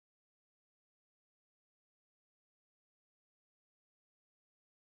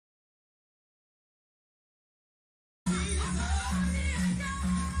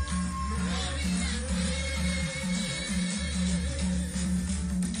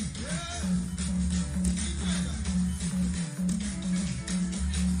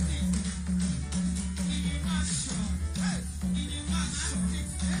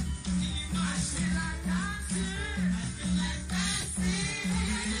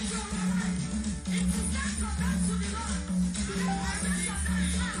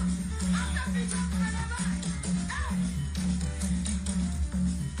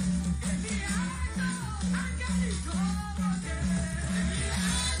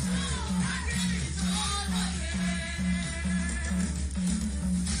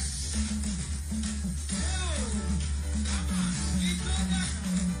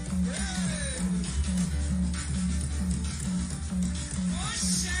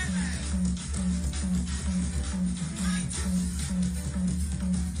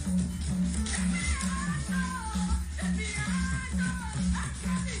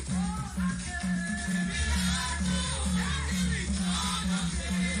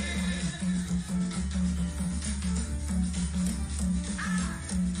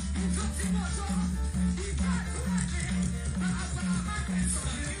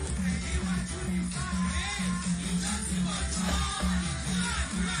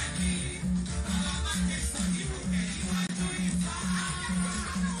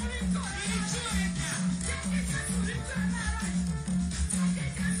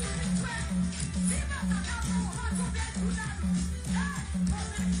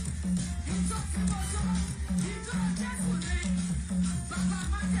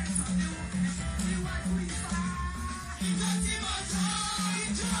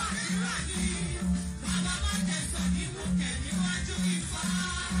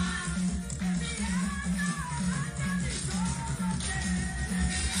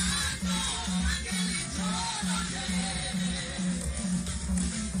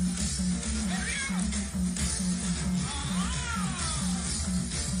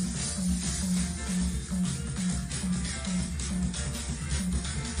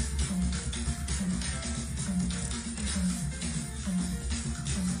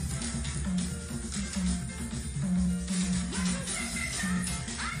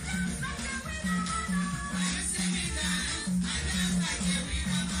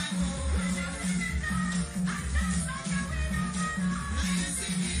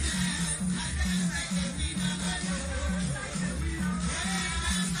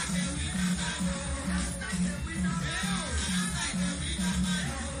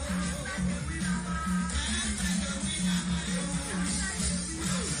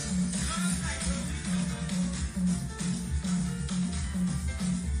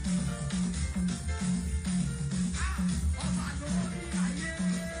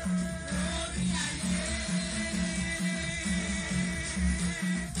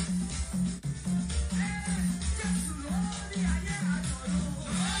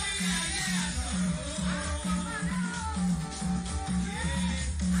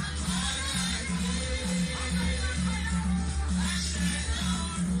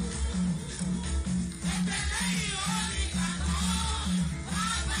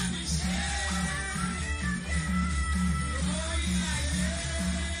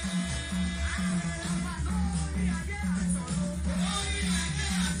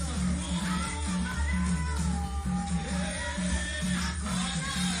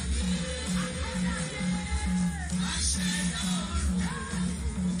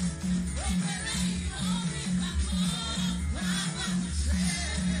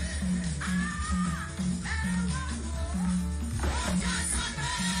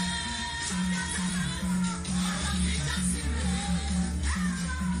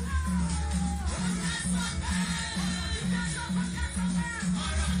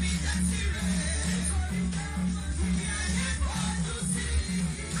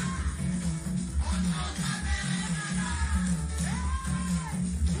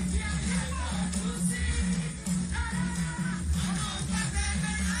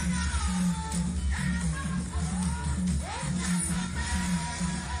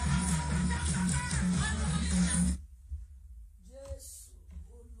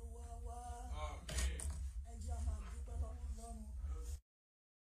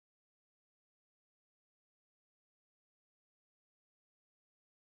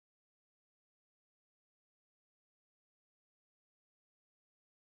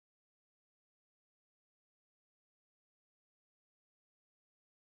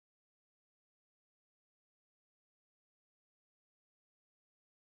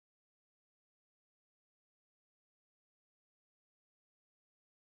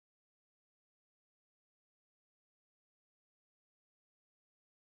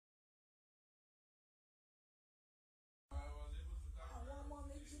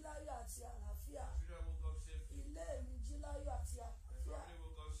àti àlàáfíà. Ilé mi jí láyọ̀ àti àlàáfíà.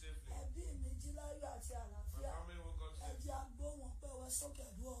 Ẹbí mi jí láyọ̀ àti àlàáfíà. Ẹ jẹ́ a gbóhùn ọpẹ́ wa sókè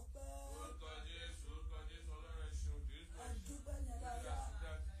dú ọpẹ́. Ẹ dúpẹ́ yẹn dáadáa.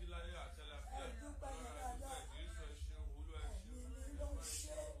 Ẹ dúpẹ́ yẹn dáadáa. Ẹ̀mí mi ló ń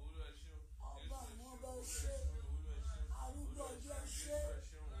ṣe. Ọba àwọn ọba ó ṣe. Arúgbó ọjọ́ ṣe.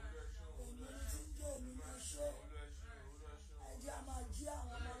 Èmi ni tí ń jẹ́ èmi ló ṣe. Ẹ jẹ́ a máa jí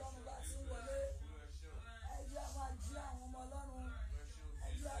àwọn ọmọ Ọlọ́run bá ti ń wọlé. Ẹ jẹ́ a máa jí àwọn ọmọ Ọlọ́run. Ẹ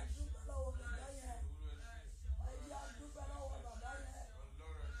jẹ́ a dúpẹ́ lọ́wọ́ bàbá yẹn. Ẹ jẹ́ a dúpẹ́ lọ́wọ́ bàbá yẹn.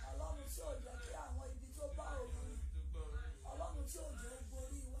 Ọlọ́run tí ò jẹ́ kí àwọn ibi tó bá òru. Ọlọ́run tí ò jẹ́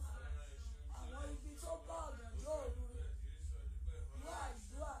borí wa. Àwọn ibi tó bá ọ̀gànjọ́ òru. Ní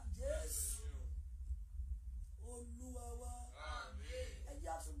àdúrà Jésù Olúwa wa. Ẹ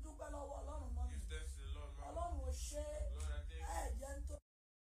jẹ́ a tún dúpẹ́ lọ́wọ́ Ọlọ́run mọ́ mi. Ọlọ́run ò ṣe ẹ jẹ́ nítorí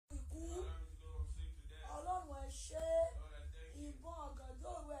ikú. Ọlọ́run ẹ ṣe ìbọn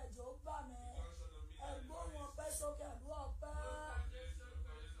ọ̀gànjọ́ òru ẹ̀jọ̀ ó bà mí. Ẹ̀gbọ́n wọn pẹ́ sókè àdúrà ọpẹ́.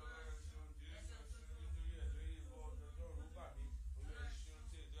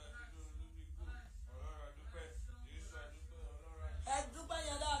 Ẹ dúpẹ́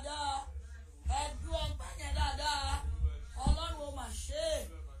yẹn dáadáa. Ẹ dú ọpẹ́ yẹn dáadáa. Ọlọ́run ó mà ṣe.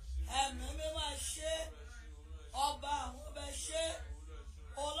 Ẹ̀mí mi máa ṣe. Ọba àwọn ọba ṣe.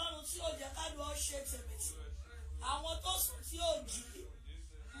 Ọlọ́run tí ò jẹ́ kádùn ọ ṣe tèmi tì. Àwọn tó sùn tí ò jí.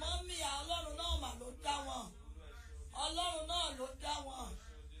 Mọ́mí Ọlọ́run náà mà ló dá wọn. Ọlọ́run náà ló dá wọn.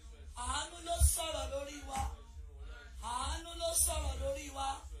 Àánú ló sọ̀rọ̀ lórí wa. Àánú ló sọ̀rọ̀ lórí wa.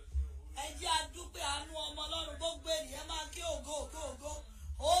 Ẹ jẹ́ a dúpẹ́ àánú ọmọ Ọlọ́run gbogbo ènìyàn máa kí ògo ògo ògo.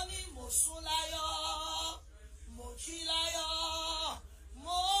 Ó ní mo sùn láyọ̀, mo jí láyọ̀,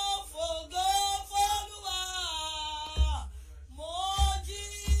 mo fògo f'Olúwa, mo jí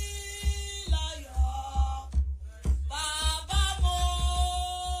láyọ̀. Bàbá mo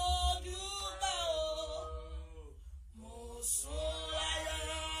dúpẹ́ o, mo sùn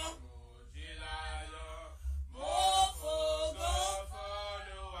láyọ̀, mo fògo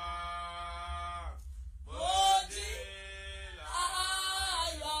f'Olúwa, mo jí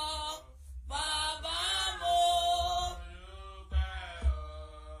láyọ̀. Bàbá mo dúpẹ́ o,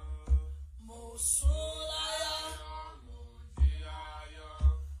 mo sùn láyọ̀,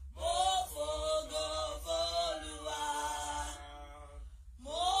 mo fògo f'Olúwa,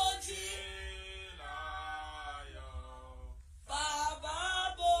 mo jí láyọ̀. Bàbá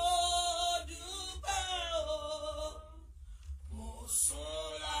mo dúpẹ́ o, mo sùn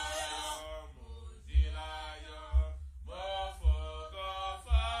láyọ̀, mo fògo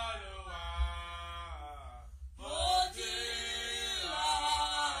f'Olúwa, mo jí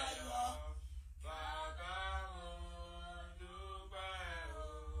láyọ̀. Bàbá mo dúpẹ́ o.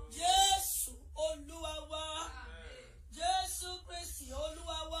 Jésù Olúwa wa. Jésù Kristi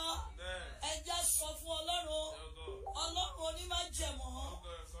Olúwa wa. Ẹ jẹ́ sọ fún Ọlọ́run. Ọlọ́run onímájẹ̀mọ́.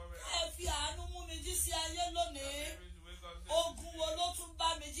 Ẹ fi àánú mú mi jí sí ayé lónìí. Ogun wo ló tún bá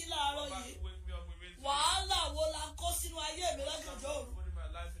mi jí láàárọ̀ yìí? Wàhálà wo la kó sínú ayé mi lọ́jọ́jọ́ òru?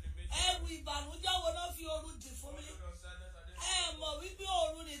 Ẹrù ìbànújẹ́ wo náà fi òru dì fún mi? Ẹ mọ̀ wípé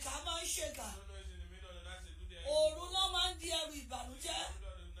òru nìkan máa ń ṣèkà. Òru náà máa ń di ẹrù ìbànújẹ́.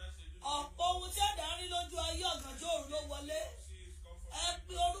 Ọ̀pọ̀ ohun tí ẹ̀dá ń rí lójú ayé ọ̀gànjọ́ òru ló wọlé. Ẹ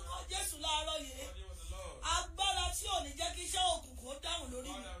pe orúkọ Jésù láàárọ̀ yìí. Agbára tí ò ní jẹ́ kí iṣẹ́ òkùnkùn ó dáhùn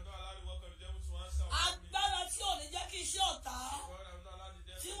lórí mi. Agbára tí ò ní jẹ́ kí iṣẹ́ ọ̀tá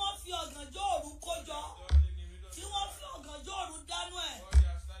tí wọ́n fi ọ̀gànjọ́ òru kó jọ, tí wọ́n fi ọ̀gànjọ́ òru dánú ẹ̀.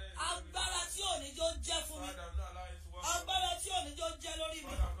 Agbára tí ò ní jẹ́ ó jẹ́ fún mi. Agbára tí ò ní jẹ́ ó jẹ́ lórí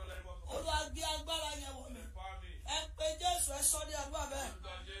mi. Olúwa gbé agbára yẹn wọ̀ mí. Ẹ pe Jésù, ẹ sọ ní àdúrà bẹ́ẹ̀.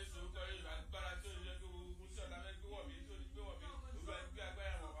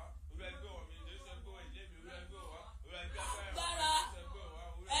 Agbára,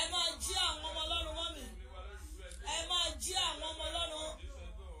 ẹ máa jí àwọn ọmọ Ọlọ́run mọ́ mi. Ẹ máa jí àwọn ọmọ Ọlọ́run.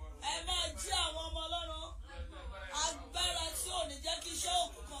 Ẹ máa jí àwọn ọmọ Ọlọ́run. Agbára tí ò ní jẹ́ kí iṣẹ́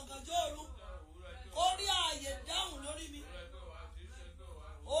òkùnkùn ọ̀gànjọ́ òru ó rí ààyè dáhùn lórí mi.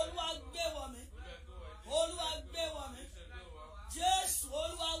 Olúwa gbé wọ̀ mí. Olúwa gbé wọ̀ mí. Jésù Olúwa.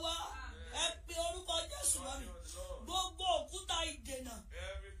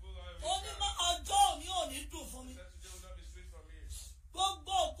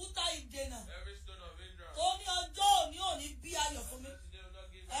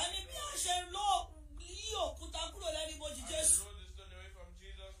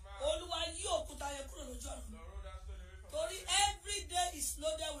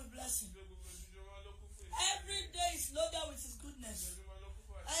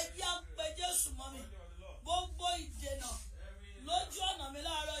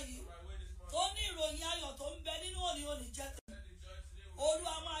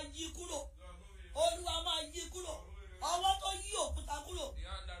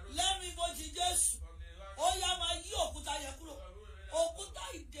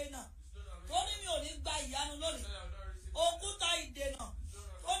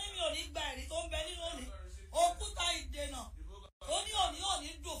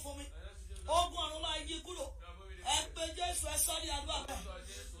 sọ́ni àdúrà bẹ́ẹ̀.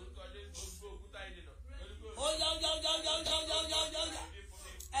 Ó yá.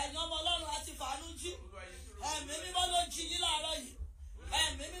 Ẹ̀yin ọmọ Ọlọ́run àti fàánú jí. Ẹ̀mí mímọ́ ló jí yín láàárọ̀ yìí.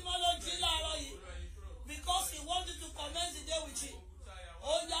 Ẹ̀mí mímọ́ ló jí láàárọ̀ yìí. Because he wanted to commence the day with you.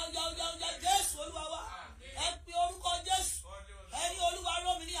 Ó yá. Jésù Olúwa wa. Ẹ pe orúkọ Jésù. Ẹni Olúwa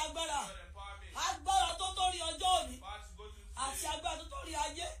rọ̀ mí ní agbára. Agbára tó tó rí ọjọ́ òní. Àti agbára tó tó rí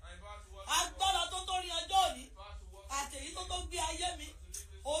ayé. Agbára tó tó rí ọjọ́ òní. Àti èyí tó tó gbé ayé mi.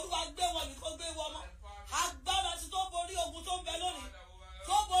 Olúwa gbé wọn mi kó gbé wọn mọ́. Agbára tí tó borí ogun tó ń bẹ lónìí.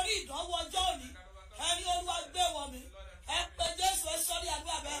 Tó borí ìdánwò ọjọ́ òní. Ẹni Olúwa gbé wọn mi. Ẹ pe Jésù ẹ sọ ní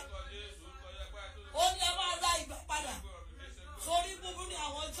àdúrà bẹ́ẹ̀. Ó ní ẹ máa ra ìgbà padà. Torí búburú ni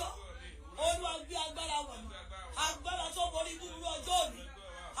àwọn ọjọ́. Olúwa gbé agbára wọ̀ mí. Agbára tó borí búburú ọjọ́ òní.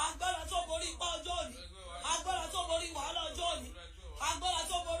 Agbára tó borí ipá ọjọ́ òní. Agbára tó borí wàhálà ọjọ́ òní. Agbára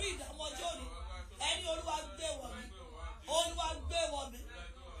tó borí ìdààmú ọjọ́ òní. Ẹni Olúwa gbé wọ̀ mí. Olúwa gbé wọ̀ mí.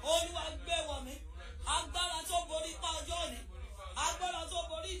 Olúwa gbé wọ̀ mí. Agbára tó borí ipá ọjọ́ òní. Agbára tó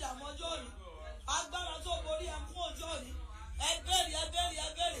borí ìdààmú ọjọ́ òní. Agbára tó borí ẹkún ọjọ́ òní. Ẹgbẹ́rì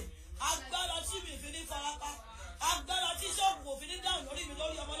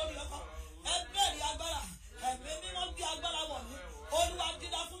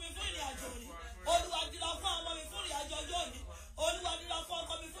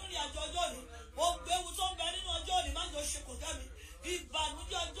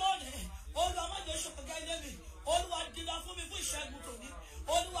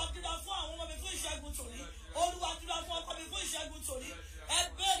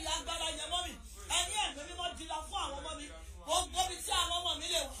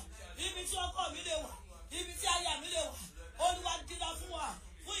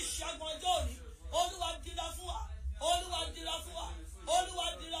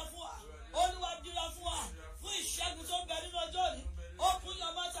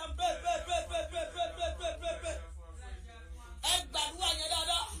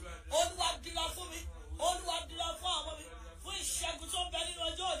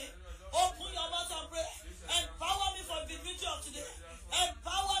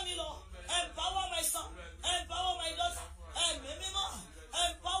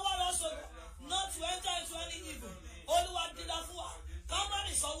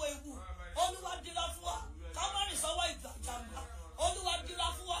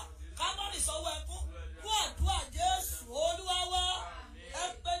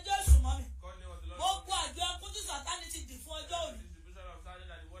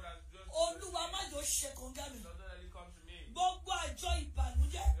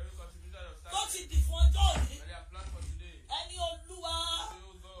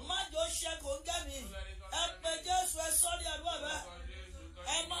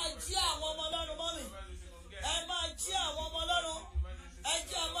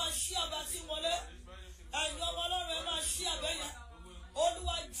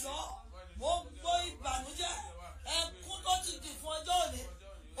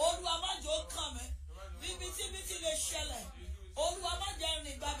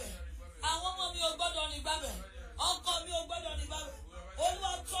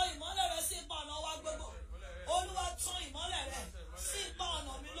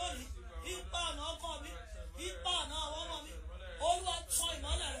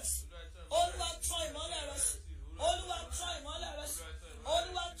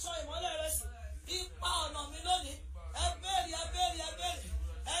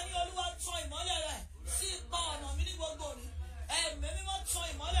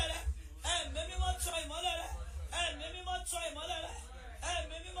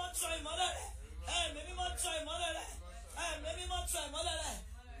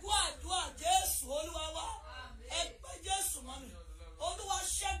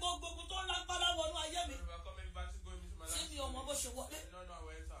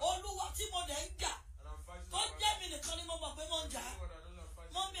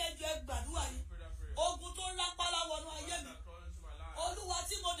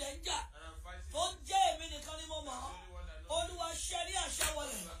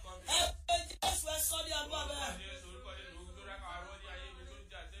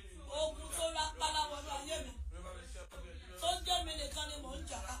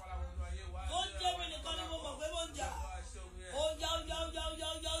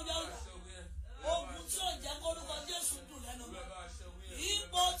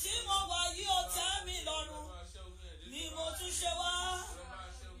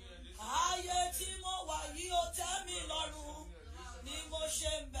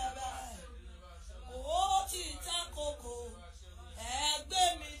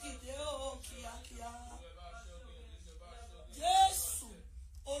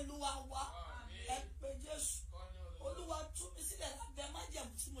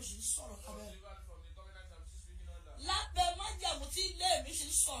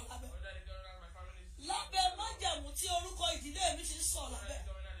ìdílé mi ti ń sọ̀ lábẹ́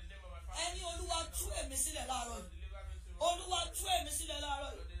ẹni olúwa tú èmi sílẹ̀ láàárọ̀ yìí olúwa tú èmi sílẹ̀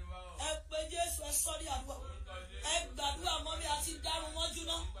láàárọ̀ yìí ẹ pé Jésù ẹ sọ ní àdúrà ẹ gbàdúrà mọ́ bí a ti dárun mọ́jú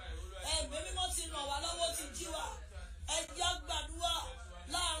náà ẹ̀mí mímọ́ ti ràn wá lọ́wọ́ ti jí wa ẹ jẹ́ gbàdúrà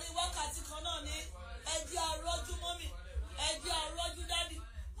láàrin wákàtí kan náà ní ẹ jẹ́ arọ́jú mọ́mì ẹ jẹ́ arọ́jú dádì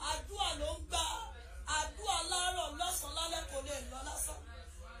àdúrà ló ń gbà àdúrà láàárọ̀ lọ́sàn-án lálẹ́ kò lè lọ lásán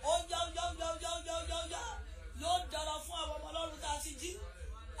ó yá yóò dára fún àwọn ọmọ ọlọ́run tá a ti jí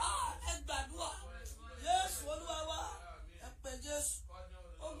ẹ gbàdúrà Jésù olúwa wa ẹ pé Jésù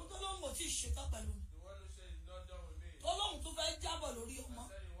ogun tó lóun ò tí ì ṣetán pẹ̀lú mi tó lóun tó fẹ́ jábọ̀ lórí ọmọ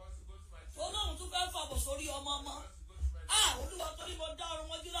tó lóun tó fẹ́ fàbọ̀ sórí ọmọ olúwa torí mo dá ọrùn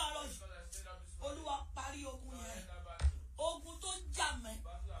mọ́jú láàárọ̀ yìí olúwa parí ogun yẹn ogun tó jà mẹ́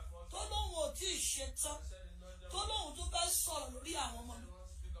tó lóun ò tí ì ṣetán tó lóun tó fẹ́ sọ̀rọ̀ lórí àwọn ọmọ mi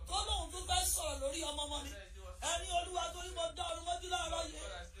tó lóun tó fẹ́ sọ̀rọ̀ lórí ọmọ mi ẹni olúwa torí mo dá ọrùn mọ́jú láàárọ̀ yìí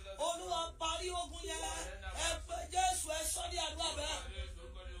olúwa parí ogun yẹn ẹ pé Jésù ẹ sọ ní àdúrà bẹ́ẹ̀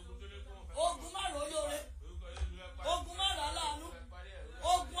ogun má rò lóore ogun má rà láàánú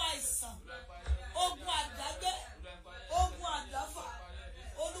ogun àìsàn ogun àdágbé ogun àdáfà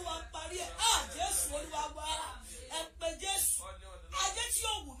olúwa parí ẹ Jésù olúwa wá ẹ pé Jésù ajé tí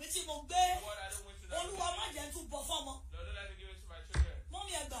ó wù mí tí mo gbé olúwa má jẹ́ tún bọ́ fọ́mọ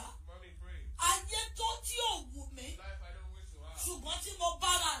mọ́mí ẹ gbà ajé tó tí ó wù mí ṣùgbọ́n tí mo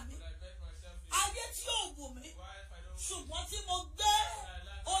bára mi ayé tí ó wù mí ṣùgbọ́n tí mo gbé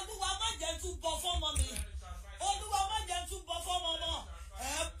olúwa má jẹ́ tún bọ́ fọ́mọ mi olúwa má jẹ́ tún bọ́ fọ́mọ mọ́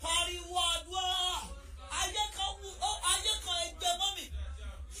ẹ pariwo àdúrà ayé kan ẹgbẹ́ mọ́mì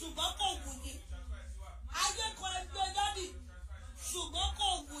ṣùgbọ́n kò wù yín ayé kan ẹgbẹ́ dádì ṣùgbọ́n kò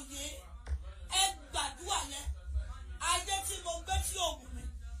wù yín ẹ gbàdúrà yẹn ayé tí mo gbé tí ò wù mí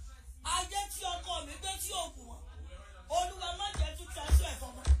ayé tí ọkọ mi gbé tí ò wù wọ́n olúwa má jẹ́ tún transfer ẹ̀fọ́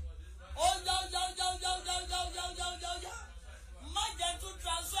mọ́ ó yá má jẹ́ tún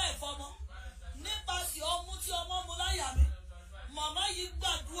transfer ẹ̀fọ́ mọ́ nípasẹ̀ ọmú tí ọmọ mu láyà mi màmá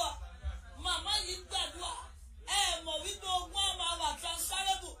yìí gbàdúrà ẹ mọ̀ wípé ogún àmà wà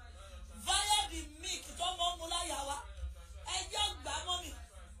transferable via the milk tó mọ́ mu láyà wa ẹ jẹ́ gbà mọ́ mi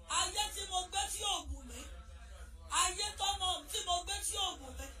ayé tí mo gbé tí ò wù mí ayé tọ́mọ tí mo gbé tí ò wù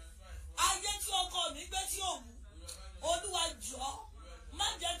mí ayé tí ọkọ mi gbé tí ò wù olúwa jọ̀ọ́ má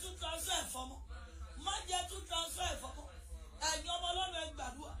jẹ́ tún transfer fọmọ má jẹ́ tún transfer fọmọ ẹ̀yin ọmọ ọlọ́run ẹ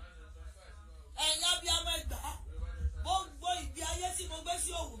gbàdúrà ẹ̀yin abiyamọ ẹ gbà gbogbo ìgbé ayé tí mo gbé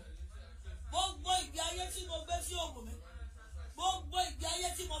sí òwò gbogbo ìgbé ayé tí mo gbé sí òwò mi gbogbo ìgbé ayé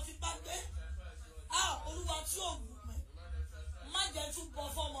tí mo fi bá gbé olúwa tí ò wù mí má jẹ́ tún bọ́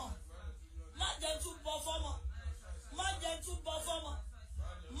fọmọ má jẹ́ tún bọ́ fọmọ má jẹ́ tún bọ́ fọmọ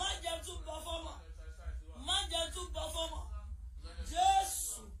má jẹ́ tún bọ́ fọmọ má jẹ́ tún bọ́ fọmọ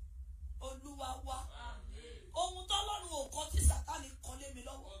Jésù olúwa wa ohun tọ́lọ́run ò kọ́ tí Sátánì kọ́ lé mi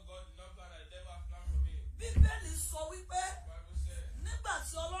lọ́wọ́ Bíbélì sọ wípé nígbà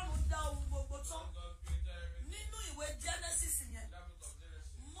tí Ọlọ́run dá ohun gbogbo tán nínú ìwé Genesis yẹn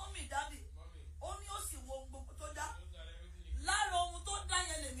mọ́mì dádì ó ní ó sì wo ohun gbogbo tó dá lára ohun tó dá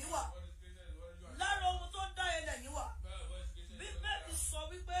yẹn lèmi wà lára ohun tó dá yẹn lẹ́yìn wà Bíbélì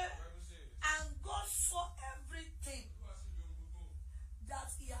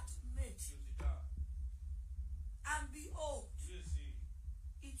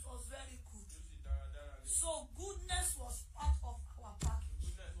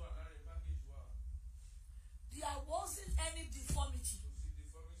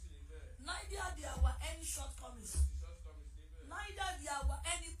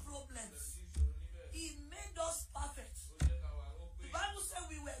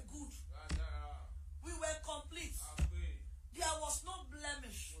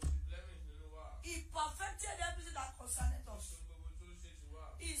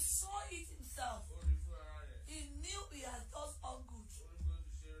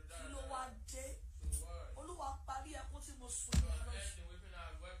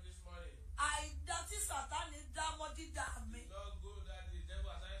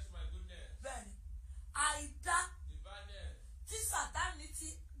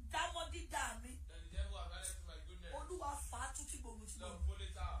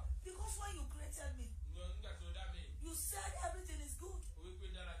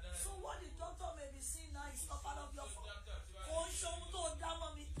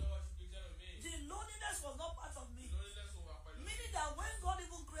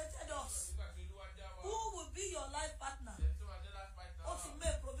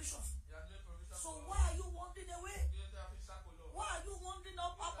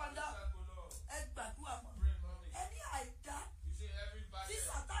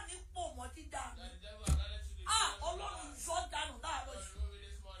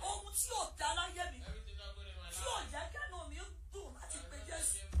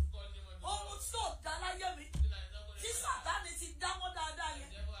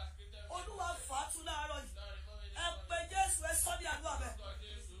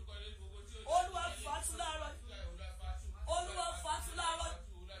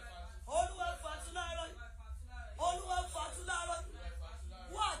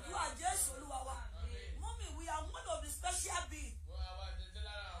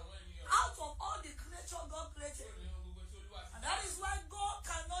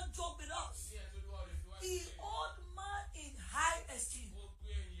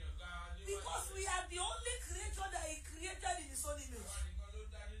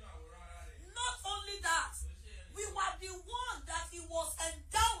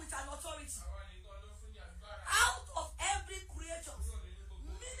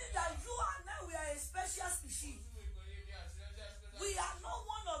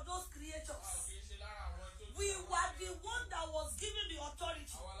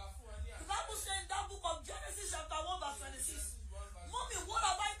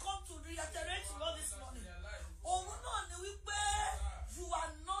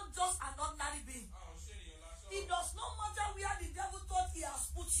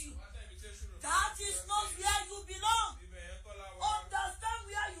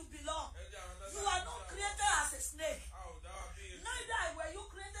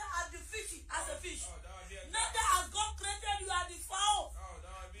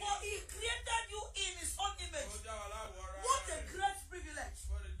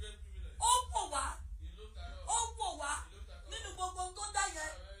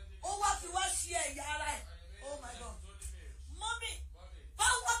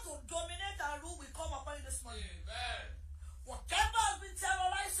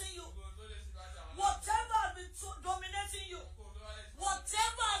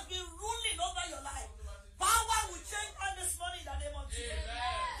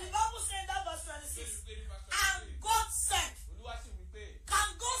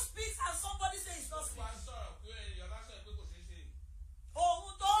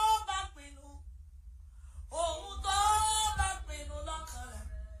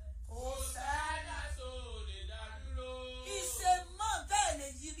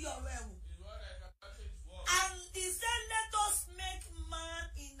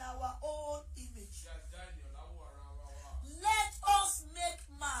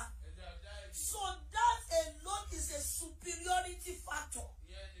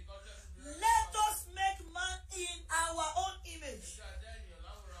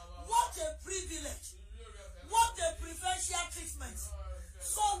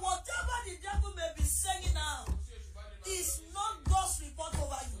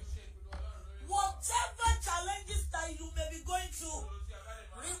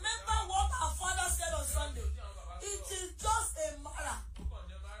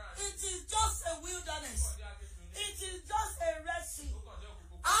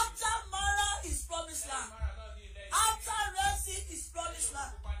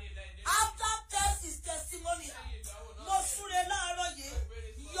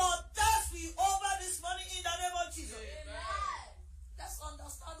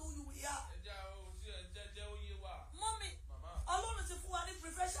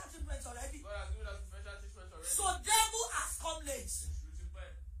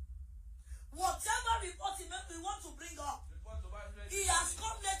we want to bring up, he has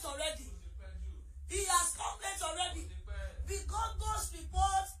come late already. He has come late already. Because God's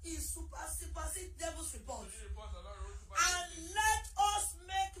report is supersede devil's report. And let us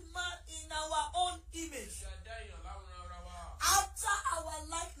make man in our own image, after our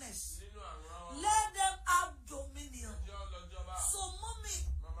likeness. Let them have dominion. So, mommy,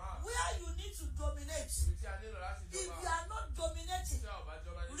 where you need to dominate, if you are not dominating,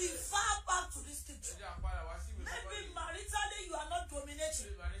 refer back to this scripture. Maybe maritally you are not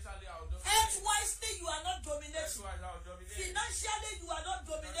dominating. Health-wisely you are not dominating. Financially you are not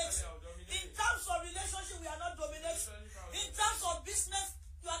dominating. In terms of relationship we are not dominating. In terms of business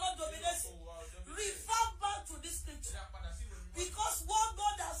you are not dominating. Refer back to this scripture. Because what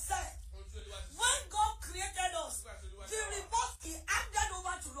God has said, when God created us, the report he handed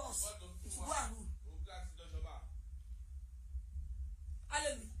over to us is go and rule.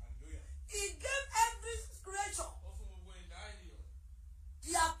 Hallelujah. He gave every creature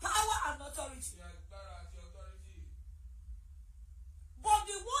their power and authority. But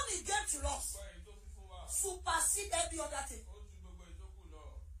the one he gave to us supersede every other thing.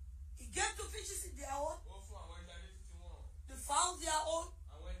 He gave to fishes in their own. They found their own.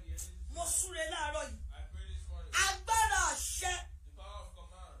 Mo súre láàárọ̀ yìí. Agbára àṣẹ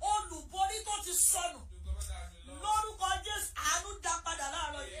olùborí tó ti sọnù. Lórúkọ Jésù àánú dá padà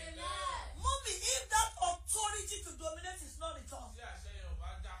láàárọ̀ yìí. Mommy, if that authority to dominate is not returned,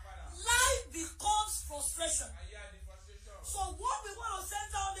 life becomes frustration. So what we want to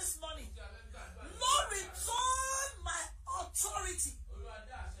center on this morning, Lord, return my authority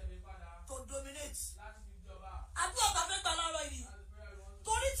to dominate. Àdúrà bá fẹ́ gbà láàárọ̀ yìí.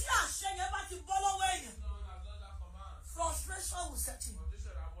 Torí tí àṣẹ yẹn bá ti bọ́ lọ́wọ́ èèyàn, frustration will set in.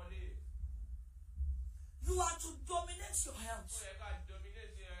 You are to dominate your health.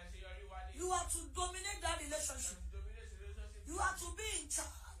 You are to dominate that relationship. You are to be in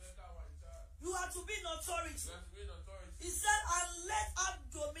charge. You are to be in authority. He said, and let have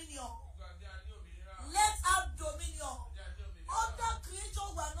dominion. Let have dominion. Other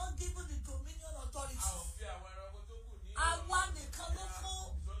creatures were not given the dominion authority.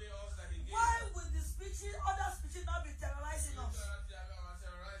 Why will the species, other species not be terrorizing us?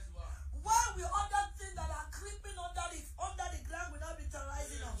 Why will other things that are creeping under the ground will not be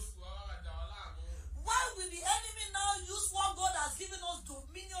terrorizing us? Why will the enemy now use what God has given us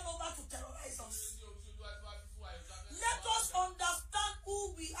dominion over to terrorize us? Let us understand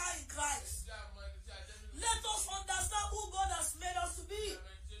who we are in Christ. Let us understand who God has made us to be.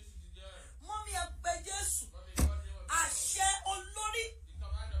 Mommy, Jesus. Àṣẹ olórí,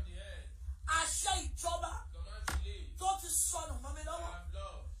 àṣẹ ìjọba tó ti sọnù mọ́ mi lọ́wọ́,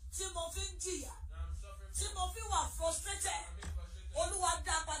 tí mo fi ń jìyà, tí mo fi wà frustrated, Olúwa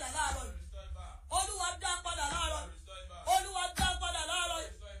dá padà láàárọ̀ yìí. Olúwa dá padà láàárọ̀ yìí. Olúwa dá padà láàárọ̀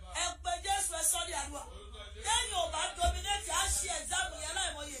yìí. Ẹ pé Jésù ẹ sọ di àdúrà. Lẹ́yìn ò bá dominate á ṣe exam yẹn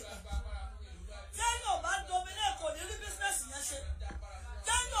láìmọye ìgbà. Lẹ́yìn ò bá dominate kò ní rí business yẹn ṣe.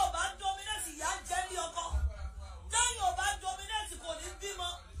 Lẹ́yìn ò bá dominate ìyá jẹ́ ní ọkọ. Lẹ́yìn ò bá dominate kò ní bímọ.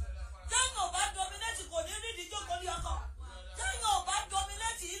 Lẹ́yìn ò bá dominate kò ní rí ìdíjókòó ní ọkọ. Lẹ́yìn ò bá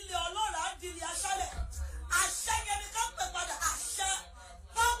dominate ilé ọlọ́ràá di ilé aṣálẹ̀. Àṣẹ yẹn ni ká pè padà àṣẹ.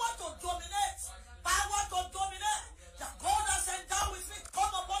 Power to dominate. Power to dominate. The God has endowed with me.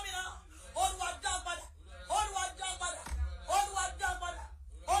 Come upon me now. Olúwa dá padà. Olúwa dá padà. Olúwa dá padà.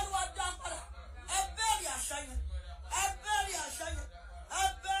 Olúwa dá padà. Ẹ bẹ̀rẹ̀ àṣẹ yẹn. Ẹ bẹ̀rẹ̀ àṣẹ yẹn. Ẹ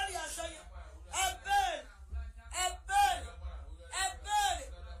bẹ̀rẹ̀ àṣẹ yẹn. Ẹ bẹ̀rẹ̀. Ẹ bẹ̀rẹ̀. Ẹ bẹ̀rẹ̀.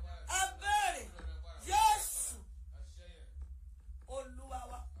 Ẹ bẹ̀rẹ̀. Jésù. Olúwa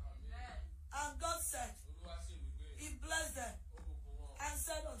wa. And God said, He blessed them and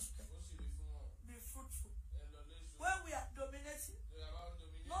said unto them, be fruitful. When we are dominating,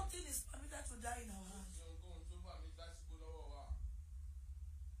 nothing is permitted to die in our hands.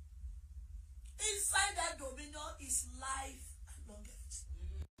 Inside that dominion is life and longevity.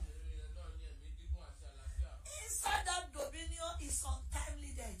 Inside that dominion is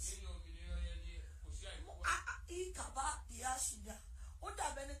untimely death.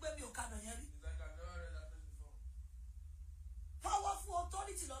 Powerful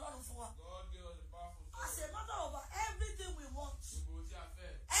authority lọ́lọ́run fún wa. As a matter of fact, everything we want,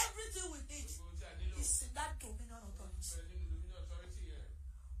 everything we need is in that dominion authority.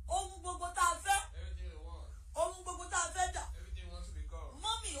 Ohun gbogbo tá a fẹ́, ohun gbogbo tá a fẹ́ dà.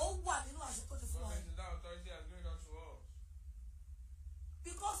 Mọ́mì ó wà nínú àṣẹ tó ti fún wa.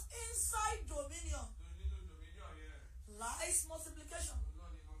 Because inside dominion lies multiplication.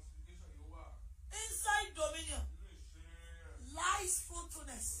 Inside dominion lies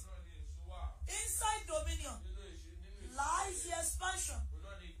fruitfulness. Inside dominion expansion.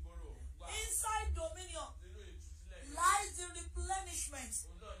 Inside dominion lies the replenishment.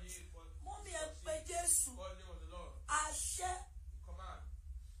 Mọ́mí ẹ pé Jésù. Àṣẹ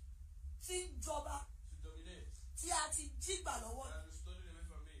tí ń jọba tí a ti jí gbà lọ́wọ́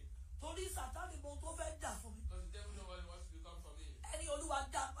yìí. Torí Sátánì mo tó fẹ́ dà fún mi. Ẹni Olúwa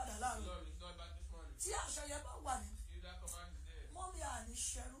dá padà láàrin. Tí àṣẹ yẹn bá wà nínú. Mọ́mí àní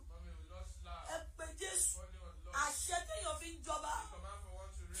ṣẹrú. Ẹ pé Jésù. Àṣẹ téèyàn fi ń jọba.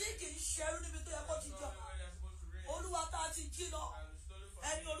 Tí kì í ṣẹrú níbi tó yẹ kó ti jọba. Olúwa tá a ti jí lọ.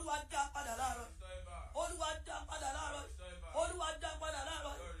 Ẹni Olúwa dá padà láàárọ̀. Olúwa dá padà láàárọ̀. Olúwa dá padà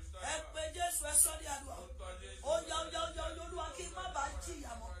láàárọ̀. Ẹ pé Jésù ẹ sọ ní àdúrà. Ó yá Olúwa kí n má bàa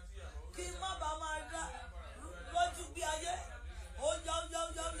jìyà mọ́. Kí n má bàa máa dá lójú bí ayé. Ó yá.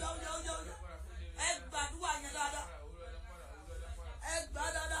 Ẹ gbàdúrà yẹn dáadáa. Ẹ gbà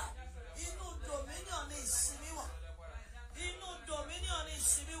dáadáa. Inú dominion ni ìsinmi wà. Inú dominion ni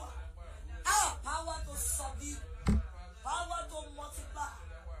ìsinmi wà. Power to subdue. Power to multiply.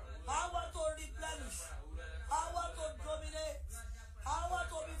 Power to replenish. Power to dominate. Power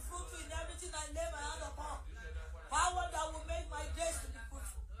to be fruitful in everything I lay my hand upon. Power that will make my days to be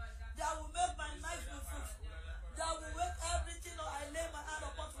fruitful. That will make my life be fruitful. That will make everything I lay my hand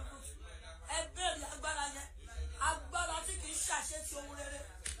upon to be fruitful. Ẹ bẹ̀rẹ̀ agbára yẹn. Agbára tí kì í ṣàṣetì ohun rere.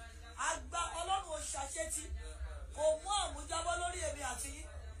 Ọlọ́run ò ṣàṣetì. Kò mú àmújábọ́ lórí èmi àti yín.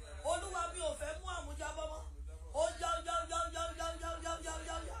 Olúwa mi ò fẹ́ mú àmújábọ́ mọ́. Ó yá.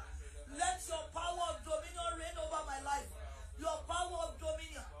 Let your power of dominion reign over my life. Your power of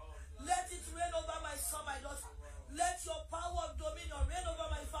dominion. Let it reign over my son, my daughter. Let your power of dominion reign over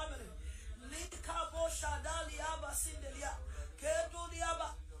my family. Likabo Shadali Aba Sindelia.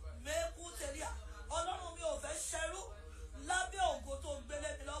 Keduliaba. Mekutelia. Ọlọ́run mi ò fẹ́ ṣẹrú lábẹ́ ògo tó gbélé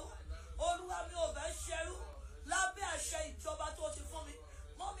mi lọ́wọ́. Olúwa mi ò fẹ́ ṣẹrú lábẹ́ àṣẹ ìjọba tó ti fún mi.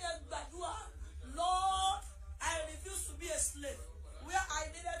 Mọ́mí ẹ gbàdúrà. Lord, I refuse to be a slave where I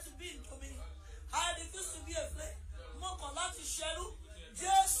needed to be in dominion. I refuse to be a slave. Mo kàn láti ṣẹrú.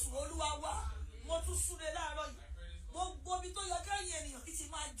 Jésù Olúwa wa. Mo tún súre láàárọ̀ yìí. Gbogbo ibi tó yẹ kẹ́yìn ènìyàn ti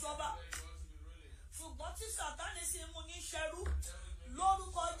máa jọba. Ṣùgbọ́n tí Sátánì sì mú ní ṣẹrú.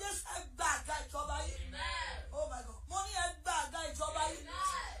 Lórúkọ Jésù ẹ gba àga ìjọba yìí. Oh my God. Mo ní ẹ gba àga ìjọba yìí.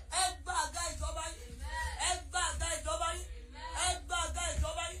 Ẹ gba àga ìjọba yìí. Ẹ gba àga ìjọba yìí. Ẹ gba àga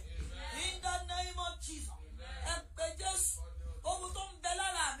ìjọba yìí. In the name of Jesus. Ẹ pé Jésù. Ohun tó ń bẹ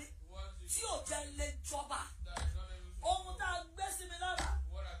lára mi tí ò jẹ́ lè jọba. Ohun tá a gbé sí mi lára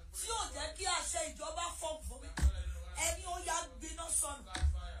tí ò jẹ́ kí àṣẹ ìjọba fọ́n fún mi. Ẹni ó yá gbiná sọnù.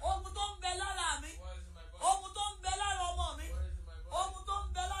 Ohun tó ń bẹ lára mi. Ohun tó ń bẹ lára ọmọ mi. Ohun tó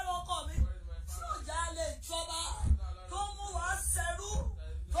ń bẹ lára ọkọ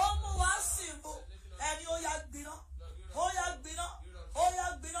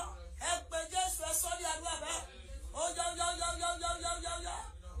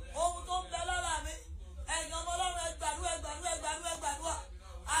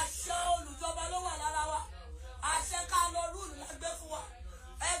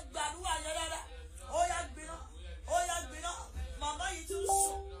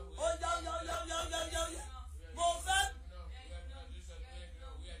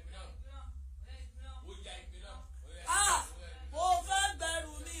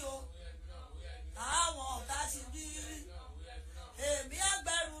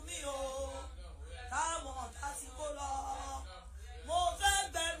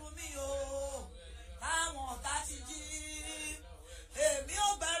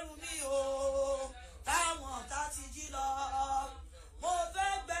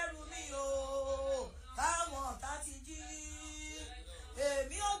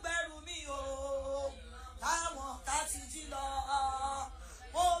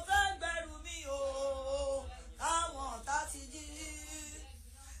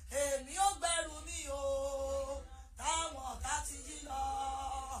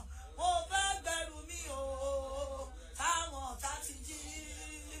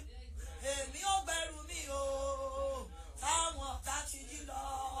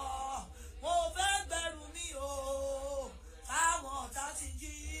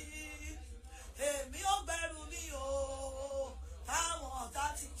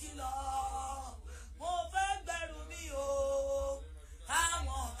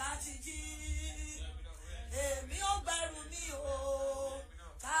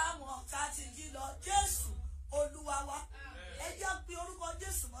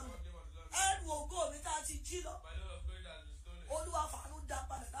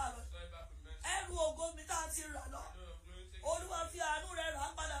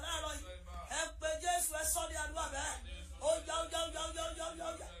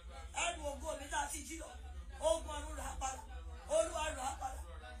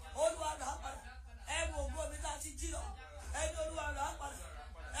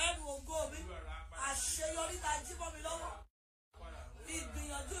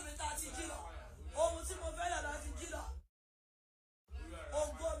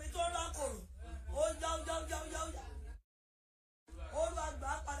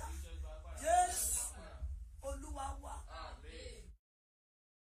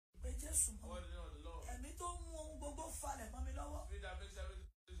Jésù mọ́. Ẹ̀mí tó mú ohun gbogbo falẹ̀ mọ́ mi lọ́wọ́.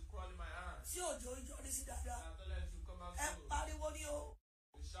 Tí òjò yọrí sí dáadáa. Ẹ pariwo ní o.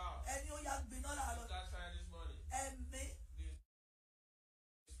 Ẹni ó yá gbiná láàárọ̀. Ẹ̀mí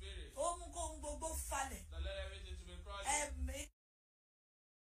ó mú kó ohun gbogbo falẹ̀. Ẹ̀mí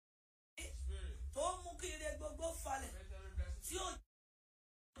tó mú kí ire gbogbo falẹ̀. Tí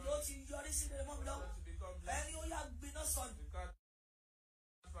òjò ti yọrí sí rere mọ́ mi lọ́wọ́. Ẹni ó yá gbiná sọnù.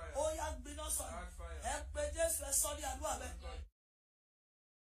 Ó yá gbiná sọnù. Ẹ pé Jésù ẹ sọ ní àdúrà bẹ́ẹ̀.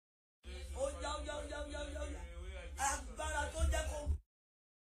 Ó yá. Agbára tó jẹ́ kó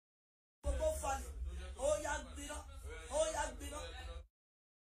gbogbo falẹ̀. Ó yá gbiná. Ó yá gbiná.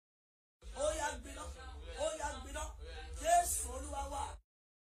 Ó yá gbiná. Ó yá gbiná. Jésù Olúwa wa.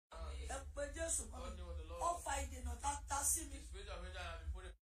 Ẹ pé Jésù mọ́ mi. Ó fa ìdènà ta sí mi.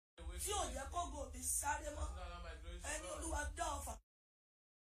 Tí ò jẹ́ kó gò mi sáré mọ́. Ẹni Olúwa dá ọfà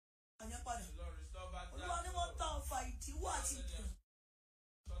yẹn padà. Olúwa ni wọ́n dá ọfà ìdíwọ́ àti ìdènà.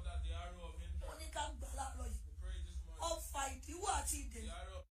 Wọ́n ní ká gbà láàárọ̀ yìí. Ọfà ìdíwọ́ àti ìdènà.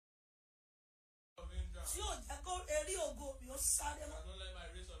 Tí ò jẹ́ kó erí ògo mi ó sáré mọ́.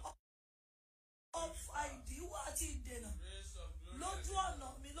 Ọfà ìdíwọ́ àti ìdènà. Lójú ọ̀nà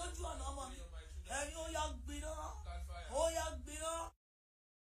mi, lójú ọ̀nà ọmọ mi. Ẹni ó yá gbiná. Ó yá gbiná.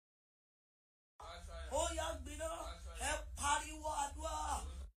 Ó yá gbiná. Ẹ pariwo àdúrà.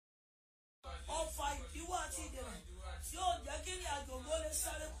 Ọfà ìdíwọ́ àti ìdènà. Tí ó jẹ́ kí ni àjògbó lè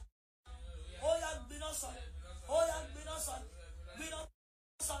sáré mọ́. Ó yá gbiná sọ̀rọ̀. Ó yá gbiná sọ̀rọ̀. Gbiná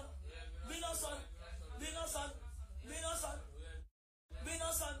sọ̀rọ̀. Gbiná sọ̀rọ̀. Gbiná sọ̀rọ̀. Gbiná sọ̀rọ̀. Gbiná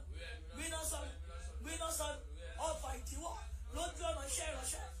sọ̀rọ̀. Gbiná sọ̀rọ̀. Gbiná sọ̀rọ̀. Ọfà ìdíwọ́ lójú ọ̀nà iṣẹ́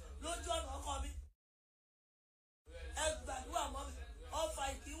ìránṣẹ́. Lójú ọ̀nà ọkọ mi. Ẹ gbàdúrà mọ́ mi. Ọfà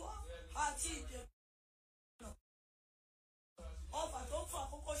ìdíwọ́ àti ìdènà. Ọfà tó ń fa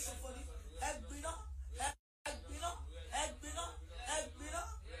àkókò ṣòfò ni. Ẹ gbiná. Ẹ gbiná. Ẹ gbiná. Ẹ gbiná.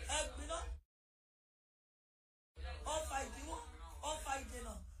 Ẹ gbiná. Ọfà ìdíwọ́. Ọfà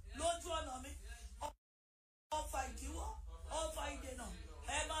ìdènà lójú ọ̀nà mi. Ọfà ìdíwọ́. Ọfà ìdènà.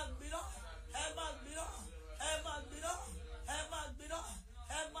 Ẹ máa gbiná. Ẹ máa gbiná. Ẹ máa gbiná. Ẹ máa gbiná.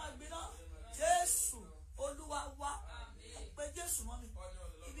 Ẹ máa gbiná. Jésù Olúwa wa. Pé Jésù mọ́ mi.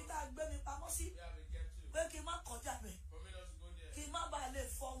 Ibi tá a gbé mi pamọ́ sí. Pé kí n má kọjá bẹ̀. Kí n má bàa lè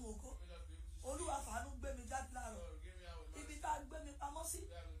fọ́hùn ògo. Olúwa fàánú gbé mi jáde láàárọ̀. Ibi tá a gbé mi pamọ́ sí.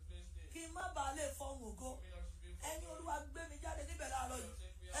 Kí n má bàa lè fọ́hùn ògo. Ẹni Olúwa gbé mi jáde níbẹ̀ láàárọ̀ yìí.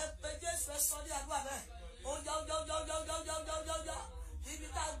 Ẹ pé Jésù ẹ sọ ní àdúrà bẹ́ẹ̀. Ó yá. Ibi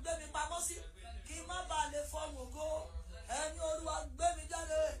tá a gbé mi pamọ́ sí. Kí n má bàa lè fọ́hùn ògo. Ẹni Olúwa gbé mi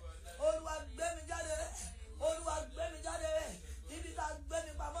jáde. Olúwa gbé mi jáde. Olúwa gbé mi jáde. Ibi tá a gbé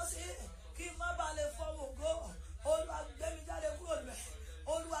mi pamọ́ sí. Kí n má bàa lè fọ́hùn ògo. Olúwa gbé mi jáde kúrò níbẹ̀.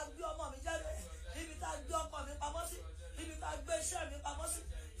 Olúwa gbé ọmọ mi jáde. Ibi tá a gbé ọkọ mi pamọ́ sí. Ibi tá a gbé iṣẹ́ mi pamọ́ sí.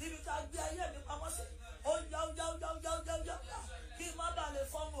 Ibi tá a gbé ayé mi pamọ́ sí. Ó yá. Kí n má bàa lè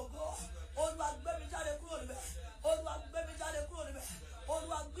fọ́hùn ògo. Olúwa gbé mi jáde kúrò níbẹ̀. Olúwa gbé mi jáde kúrò níbẹ̀.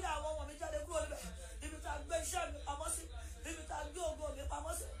 Olúwa gbé àwọn ọmọ mi jáde kúrò níbẹ̀. Ibi tá a gbé iṣẹ́ mi pamọ́ sí. Ibi tá a gbé ògo mi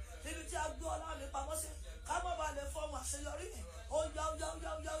pamọ́ sí. Ibi tí a gbé ọlá mi pamọ́ sí. Ká má bàa lè fọ́hùn àṣeyọrí. Ó yá.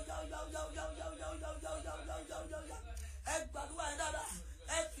 Ẹ gbàdúrà ẹ dáadáa.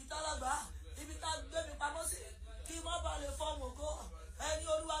 Ẹ fi tálágbá. Ibi tá a gbé mi pamọ́ sí. Kí n má bàa lè fọ́hùn ògo. Ẹni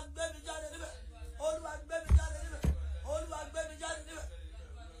Olúwa gbé mi jáde níbẹ̀. Olúwa gbé mi jáde níbẹ̀. Olúwa gbé mi jáde níbẹ̀.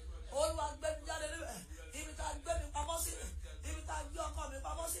 Olúwa gbé mi jáde níbẹ̀. Ibi tá a gbé mi pamọ́ sí. Ibi tá a gbé ọkọ mi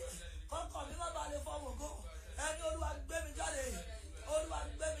pamọ́ sí. Kọ́kọ́ mi má bàa lè fọ́hùn ògo. Ẹni Olúwa gbé mi jáde. Olúwa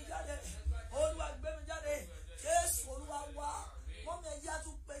gbé mi jáde. Olúwa gbé mi jáde. Jésù Olúwa wá. Mọ́mí ẹ̀jẹ̀ á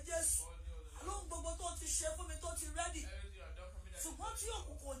tún pe Jésù. Lóhun gbogbo tó ti ṣe fún mi tó ti rẹ́dì. Ṣùgbọ́n tí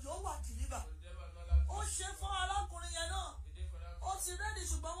òkùnkùn òjò wà dìlíbà. Ó ṣe fún arákùnrin yẹn náà. Ó ti rẹ́dì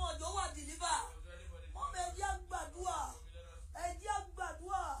ṣùgbọ́n wọn òjò wà dìlíbà. Mọ́mí ẹ̀jẹ̀ á gbàdúrà. Ẹ̀jẹ̀ á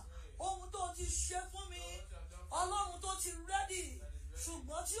gbàdúrà. Ohun tó ti ṣe fún mi. Ọlọ́run tó ti rẹ́dì.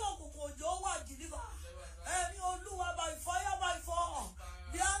 Ṣùgbọ́n tí òkùnkùn òjò wà dìlíbà. Ẹni Olúwa by fire by force.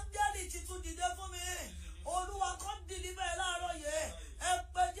 Bí áńgẹ́lì ti tún dìde fún mi. Olúwa kọ́ dìlíbà ẹ láàárọ̀ yìí. Ẹ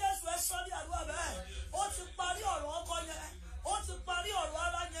pé Jésù ẹ sọ ní àdúrà bẹ́ẹ̀. Ó ti parí ọ̀rọ̀ ọkọ yẹn. Ó ti parí ọ̀rọ̀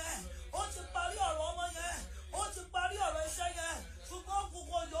ara yẹn. Ó ti parí ọ̀rọ̀ ọmọ yẹn. Ó ti parí ọ̀rọ̀ iṣẹ́ yẹn. Ṣùgbọ́n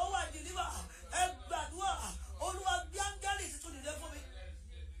òkùnkùn òjò wà dìlíbà. Ẹ gbàdúrà. Olúwa gbé áńgẹ́lì ti tún dìde fún mi.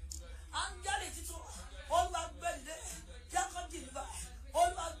 Áńgẹ́lì ti tún. Olúwa gbé dìde. Jẹ́ kó dìlíbà.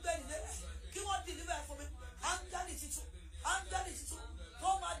 Olúwa gbé dìde.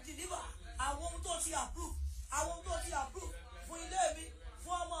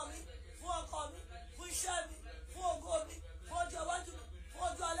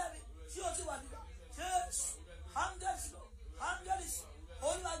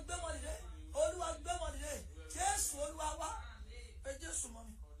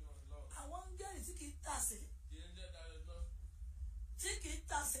 tàsé. Tí kì í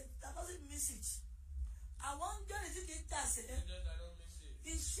tàsé, that doesn't miss it. Àwọn áńgẹ́lì tí kì í tàsé.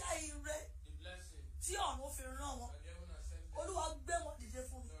 Iṣẹ́ ire tí ọ̀run fi rán wọn. Olúwa gbé wọn dìde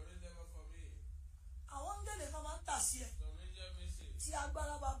fún mi. Àwọn áńgẹ́lì kan máa ń tàsé ẹ̀. Tí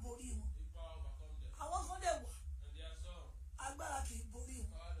agbára bá borí wọn. Àwọn kan lè wà. Agbára kì í borí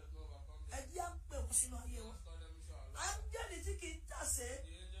wọn. Ẹ̀dí á ń pè wọ́n sínú ayé wọn. Áńgẹ́lì tí kì í tàsé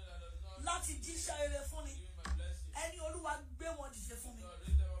láti jíṣẹ́ ire fún ni. Ẹni Olúwa gbé wọn dìde fún mi.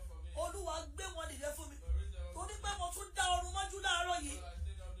 Olúwa gbé wọn dìde fún mi. Torí pé mo tún dá ọrùn mọ́jú láàárọ̀ yìí.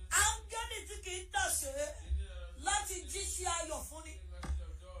 Áńgẹ́lì tí kì í tàsé láti jíṣẹ́ ayọ̀ fún ni.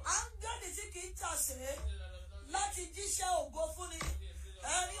 Áńgẹ́lì tí kì í tàsé láti jíṣẹ́ ògo fún ni.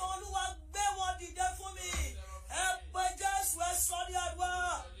 Ẹni Olúwa gbé wọn dìde fún mi. Ẹ pé Jésù, ẹ sọ ní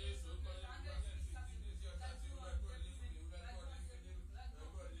àdúrà.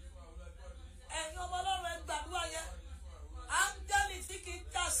 Ẹ̀yin ọmọ Ọlọ́run ẹ gbàdúrà yẹn. Áńgẹ́lì tí kì í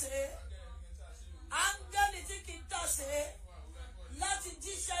tàsé. Áńgẹ́lì tí kì í tàsé láti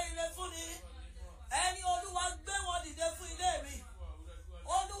jíṣẹ́ ire fún ni. Ẹni Olúwa gbé wọn dìde fún ilé mi.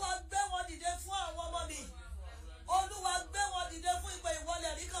 Olúwa gbé wọn dìde fún àwọn ọmọ mi. Olúwa gbé wọn dìde fún ìpè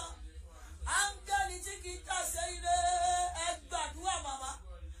ìwọlẹ̀ nìkan. Áńgẹ́lì tí kì í tàsé ire. Ẹ gbàdúrà màmá.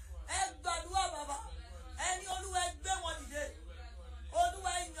 Ẹ gbàdúrà bàbá. Ẹni Olúwa ẹ gbé wọn dìde.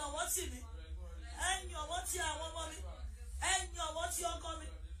 Olúwa ẹ yàn wọ́n tì mí. Ẹ yàn wọ́n tì àwọn ọmọ mi. Ẹ yàn wọ́n tì ọkọ mi.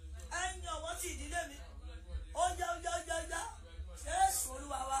 Ẹ yàn wọ́n tì ìdílé mi. Ó yá. Jésù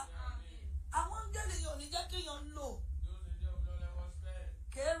Olúwa wa. Àwọn áńgẹ́lì yóò ní jẹ́ kéèyàn lò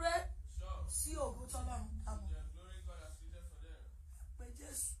kéré sí ògo tọ́lọ́run dámọ̀. Pé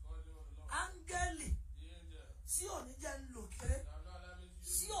Jésù. Áńgẹ́lì tí ò ní jẹ́ ń lò kéré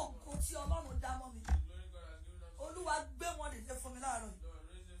sí ògo tí Ọlọ́run dámọ̀ mi. Olúwa gbé wọn dìde fún mi láàárọ̀ yìí.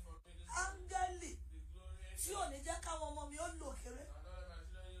 Áńgẹ́lì tí ò ní jẹ́ káwọn ọmọ mi ó lò kéré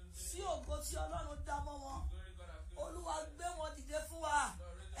sí ògo tí Ọlọ́run dámọ̀ wọn. Olúwa gbé wọn dìde fún wa.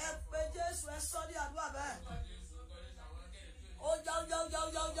 Ẹ pé Jésù, ẹ sọ ní àdúrà bẹ́ẹ̀. Ó já.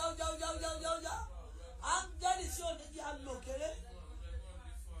 Áńgẹ́lì tí ò ní jẹ́ à lò kéré.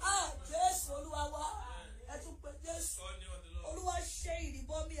 Jésù Olúwa wa. Ẹ tún pé Jésù. Olúwa ṣe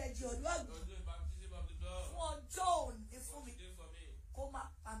ìrìbọmi ẹ̀jẹ̀ ọ̀dọ́ àgùntàn fún ọjọ́ òní fún mi. Kó má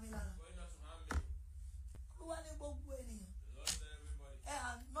pa mí lára. Olúwa ní gbogbo ènìyàn. Ẹ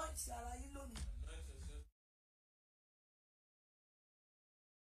anoint ara yín lónìí.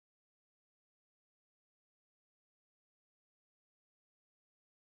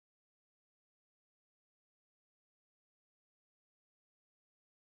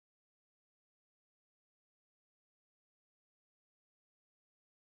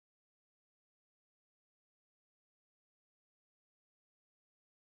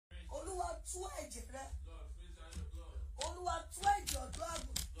 Olúwa tú ẹ̀jẹ̀ rẹ. Olúwa tú ẹ̀jẹ̀ ọ̀dọ́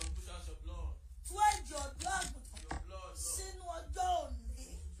àgùntàn. Tú ẹ̀jẹ̀ ọ̀dọ́ àgùntàn sínú ọjọ́ òní.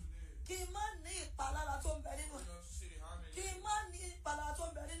 Kí n má ní ìpalára tó ń bẹ nínú ẹ̀. Kí n má ní ìpalára tó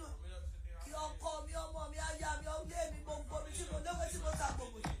ń bẹ nínú ẹ̀. Kí ọkọ mi, ọmọ mi, aya mi, ọlé mi, gbogbo mi tí mo léwé tí mo ta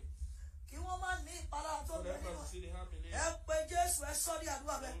gbogbo yìí. Kí wọ́n má ní ìpalára tó ń bẹ nínú ẹ̀. Ẹ pé Jésù, ẹ sọ ní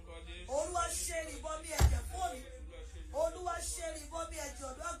àdúrà bẹ́ẹ̀. Olúwa ṣe ìrìbọmi ẹ̀jẹ̀ fún mi. Olúwa ṣe ìrìbọmi ẹ̀jẹ̀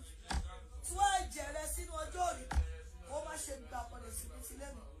ọ̀dọ́ àgùntàn. Tú ẹ̀jẹ̀ rẹ sínú ọjọ́ òní. Kó má ṣe gbàbọ̀dẹ̀ sí ti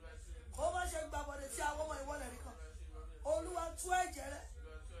lẹ́nu. Kó má ṣe gbàbọ̀dẹ̀ tí àwọn ọmọ ìwọlẹ̀ rí kan. Olúwa tú ẹ̀jẹ̀ rẹ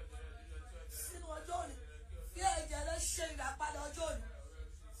sínú ọjọ́ òní. Fi ẹ̀jẹ̀ rẹ ṣe ìràpadà ọjọ́ òní.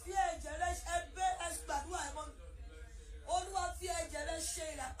 Fi ẹ̀jẹ̀ rẹ ẹgbẹ́ ẹgbàdúrà ẹ̀mọ́ mi. Olúwa fi ẹ̀jẹ̀ rẹ ṣe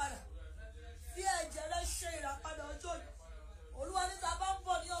ìràpadà. Fi ẹ̀jẹ̀ rẹ ṣe ìràpadà ọjọ́ òní. Olúwa ní ta bá ń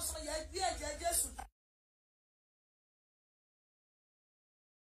bọ̀ ní ọ̀sán yẹn gbé ẹ̀jẹ̀ Jésù.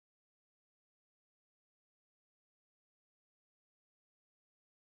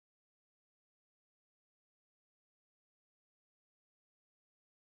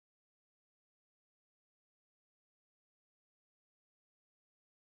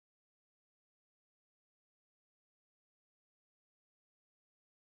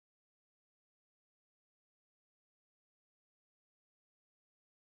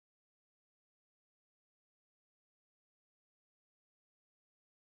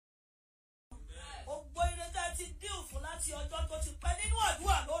 Gbogbo ire tá a ti dín fún láti ọjọ́ tó ti pẹ́ nínú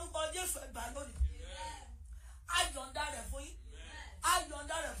àdúrà lórúkọ Jésù ẹgbàá lónìí. Ayọ̀ǹda rẹ̀ fún yín.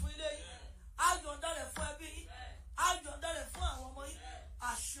 Ayọ̀ǹda rẹ̀ fún ilé yín. Ayọ̀ǹda rẹ̀ fún ẹbí yín. Ayọ̀ǹda rẹ̀ fún àwọn ọmọ yín.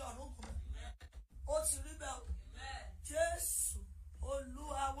 Àṣẹ ọ̀run kù. Ó ti rí bẹ́ẹ̀ o. Jésù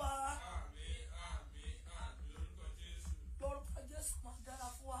Olúwa wa. Lórúkọ Jésù máa dára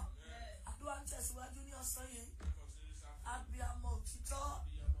fún wa. Àdúrà ń tẹ̀síwájú ní ọ̀sán yìí. Abiyamọ òtítọ́.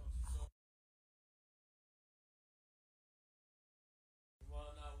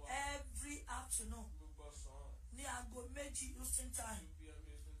 méjì Houston time.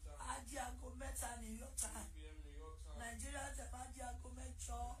 Adi aago mẹ́ta New York time. Nigeria time adi aago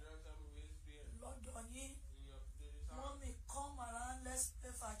mẹ́jọ. Lọ́dọ̀ yín. Mommy, come around, let's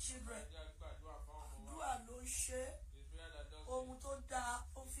pray for our children. Àdúrà ló ń ṣe. Ohun tó dáa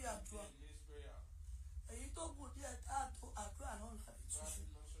ó fi àdúrà. Èyí tó kù díẹ̀ táàtò àdúrà náà láti túnṣe.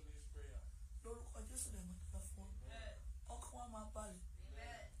 Lórúkọ Jésù lè mọ̀ dára fún wọn. Ọkàn wọn máa balẹ̀.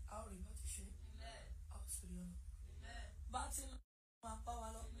 A ò rí bá ti ṣe. A ò sì rí ọ̀nà. Bá ti lọ máa bá wa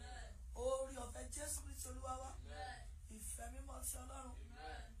lọ. Orí ọ̀fẹ́ Jésù Kristi Olúwa wa. Ìfẹ́ mímọ́ ti Ọlọ́run.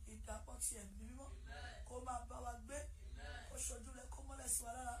 Ìdàpọ̀ ti ẹ̀mí mímọ́. Kó máa bá wa gbé. Kó ṣojú rẹ̀ kó mọ́lẹ̀ sí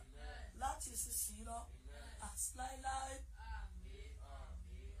wa lára. Láti ìsinsìnyí lọ. Àti láéláé.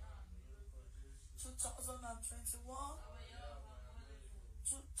 2021.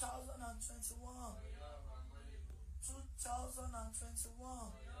 2021.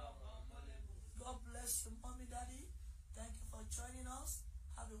 2021. God bless you, Mommy, Daddy. Thank you for joining us.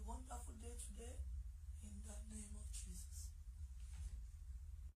 Have a wonderful day today. In the name of Jesus.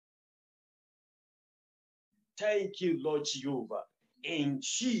 Thank you, Lord Jehovah. In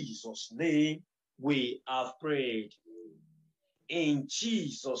Jesus' name, we have prayed. In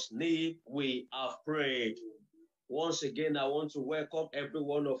Jesus' name, we have prayed. Once again, I want to welcome every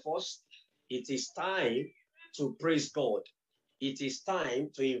one of us. It is time to praise God. It is time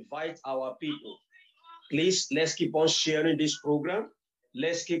to invite our people. Please, let's keep on sharing this program.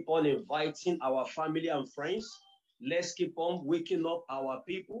 Let's keep on inviting our family and friends. Let's keep on waking up our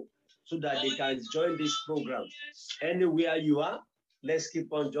people so that they can join this program. Anywhere you are, let's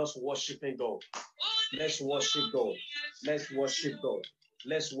keep on just worshiping God. Let's worship God. Let's worship God.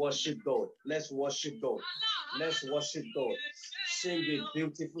 Let's worship God. Let's worship God. Let's worship God. Sing a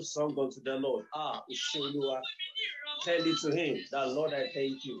beautiful song unto the Lord. Isholua. Tell it to him that, Lord, I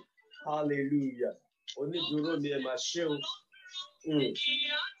thank you. Hallelujah.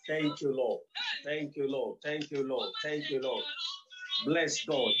 Thank you, Lord. Thank you, Lord. Thank you, Lord. Thank you, Lord. Bless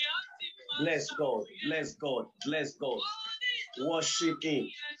God. Bless God. Bless God. Bless God. Worship him.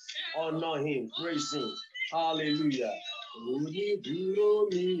 Honor him. Praise him. Hallelujah. Onídùúró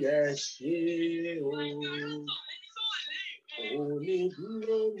mi ẹ ṣé o.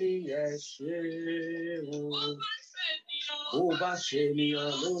 Onídùúró mi ẹ ṣé o. Bó bá ṣe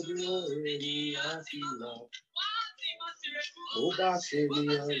ènìyàn ló dúró ènìyàn ti lọ. Bó bá ṣe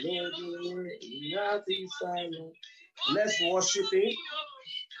ènìyàn ló dúró ènìyàn ti sá lọ. Let's worship him.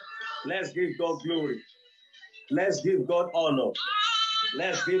 Let's give God glory. Let's give God honor.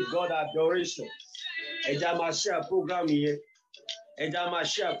 Let's give God adoration. Ẹja máa share program yẹn. Ẹja máa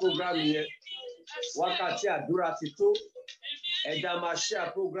share program yẹn. Wákàtí àdúrà ti tó. Ẹja máa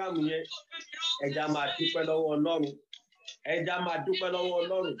share program yẹn. Ẹja máa dúpẹ́ lọ́wọ́ Ọlọ́run. Ẹja máa dúpẹ́ lọ́wọ́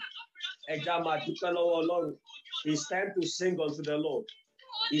Ọlọ́run. Ẹja máa dúpẹ́ lọ́wọ́ Ọlọ́run. It's time to sing unto the Lord.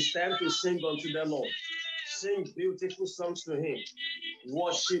 It's time to sing unto the Lord. Sing beautiful songs to him.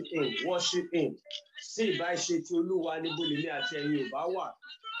 Worship him. Worship him. Sí ìbáṣe tí Olúwa níbo lèmi àti ẹ̀yin ò bá wà.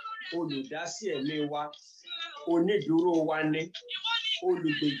 Olùdásí ẹ̀mí wa, onídùúró wa ni,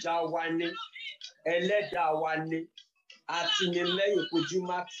 olùgbèjà wa ni, ẹlẹ́dàá wa ni, atinilẹ́yìn kojú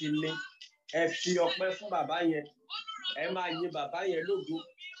má ti ní. Ẹ fi ọpẹ́ fún bàbá yẹn. Ẹ máa yin bàbá yẹn lógo.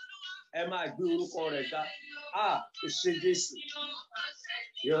 Ẹ máa gbé orúkọ rẹ̀ ga. Ó ṣe Jésù.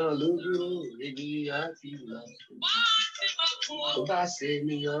 Yàn lódúró ènìyàn ti là. Tó bá ṣe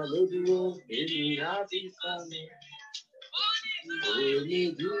ènìyàn lódúró ènìyàn ti sá lọ.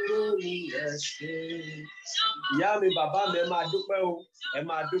 Onídùúró mi ẹ ṣé. Ìyá mi, bàbá mi, ẹ máa dúpẹ́ o. Ẹ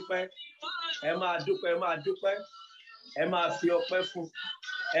máa dúpẹ́. Ẹ máa dúpẹ́. Ẹ máa dúpẹ́. Ẹ máa fi ọpẹ́ fún.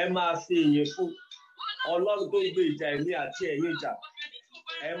 Ẹ máa fi ìyìn fún. Ọlọ́run tó gbé ìjà ẹ̀mí àti ẹ̀yin jà.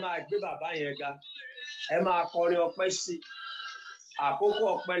 Ẹ máa gbé bàbá yẹn ga. Ẹ máa kọrin ọpẹ́ sí. Àkókò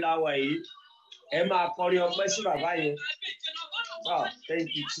ọpẹ́ la wà yìí. Ẹ máa kọrin ọpẹ́ sí bàbá yẹn. Thank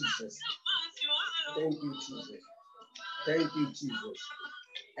you, Jesus. Thank you, Jesus. Thank you, Jesus.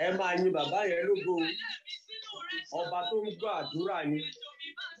 Ẹ máa yin bàbá yẹn lógo. Ọba tó ń gbọ́ àdúrà ni.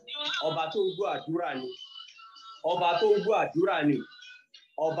 Ọba tó ń gbọ́ àdúrà ni. Ọba tó ń gbọ́ àdúrà ni.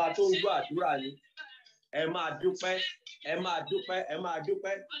 Ọba tó ń gbọ́ àdúrà ni. Ẹ máa dúpẹ́. Ẹ máa dúpẹ́. Ẹ máa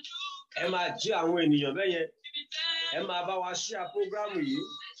dúpẹ́. Ẹ máa jí àwọn ènìyàn bẹ́yẹn. Ẹ máa bá wa share program yìí.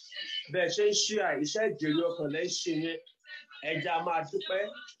 Bẹ́ẹ̀ ṣe ń share iṣẹ́ ìjèrè ọkàn lẹ́ ń ṣe yẹn. Ẹja máa dúpẹ́.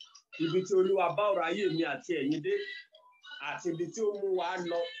 Ibi tí Olúwa bá ọ̀rọ̀ ayé mi àti ẹ̀yin dé. Àti ibi tí ó mú wa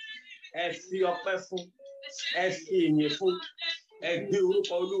lọ. Ẹ fi ọpẹ́ fún. Ẹ fi ìyìn fún. Ẹ gbé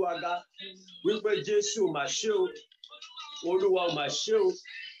orúkọ Olúwa ga. Wípé Jésù mà ṣe o. Olúwa mà ṣe o.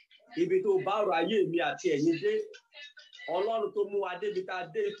 Ibi tó bá ọ̀rọ̀ ayé mi àti ẹ̀yin dé. Ọlọ́run tó mú wa débi tá a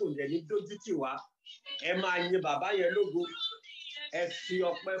dé kò dẹ̀ ní dójú tì wá. ẹ máa yin bàbá yẹn lógo, ẹ fi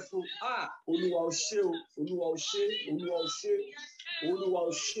ọpẹ́ fún. Olúwa o ṣé o, Olúwa o ṣé, Olúwa o ṣé, Olúwa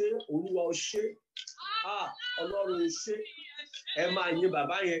o ṣé, Olúwa o ṣé. Ọlọ́run o ṣé. Ẹ máa yin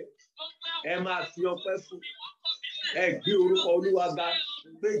bàbá yẹn, ẹ máa fi ọpẹ́ fún. Ẹ gbé orúkọ Olúwa ga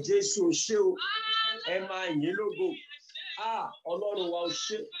pé Jésù o ṣé o. Ẹ máa yin lógo. Ọlọ́run wa o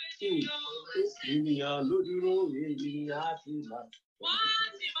ṣé. Ènìyàn ló dúró, ènìyàn á ti là.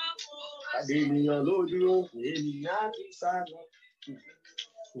 Ènìyàn ló dúró, ènìyàn á ti sá lọ.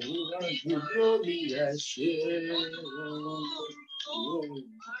 Ìdúró mi ẹ ṣé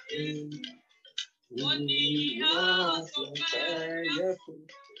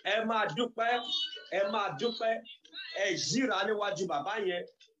ẹ máa dúpẹ́, ẹ máa dúpẹ́, ẹ yíra níwájú bàbá yẹn.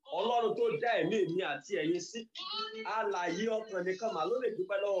 Ọlọ́run tó dá ẹ̀mí mi àti ẹ̀yin sí, alààyè ọkàn nìkan mà ló lè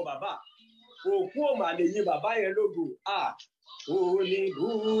dúpẹ́ lọ́wọ́ bàbá. Òkú ò mà lè yin bàbá yẹn lógo. Oníbú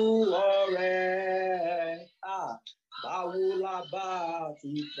ọ̀rẹ́, báwo la bá ti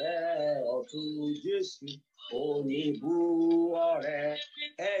fẹ́ ọ̀tún Jésù? Oníbú ọ̀rẹ́,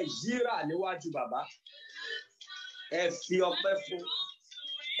 ẹ yíra níwájú bàbá, ẹ fi ọpẹ́ fún,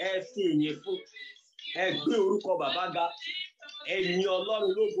 ẹ fi ìyìn fún, ẹ gbé orúkọ bàbá ga, ẹ yin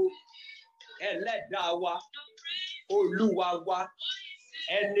Ọlọ́run lógo, ẹlẹ́dàá wa, Olúwa wa,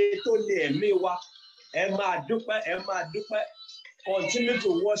 ẹni tó ní ẹ̀mí wa. Ẹ máa dúpẹ́, ẹ máa dúpẹ́. Continue to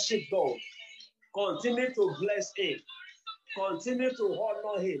worship God. Continue to bless Him. Continue to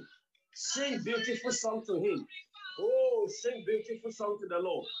honor Him. Sing beautiful song to Him. Sing beautiful song to the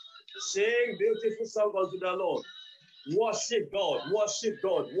Lord. Sing beautiful song unto the Lord. Worship God, worship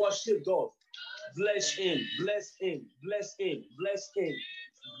God, worship God. Bless Him, bless Him, bless Him, bless Him.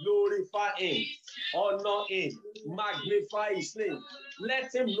 Glorify Him, honor Him, magnify His name.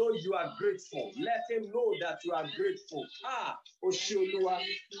 Let Him know you are grateful. Let Him know that you are grateful. Oshioluwa.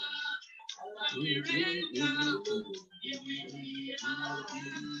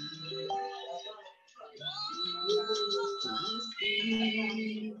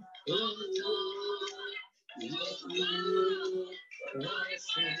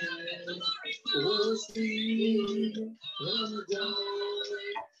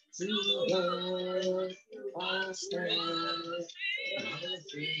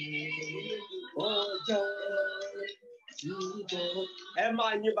 Ẹ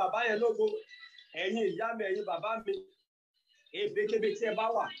máa yin bàbá yẹn lógo. Ẹ̀yin ìyá mi, ẹ̀yin bàbá mi, ebékébé tí ẹ bá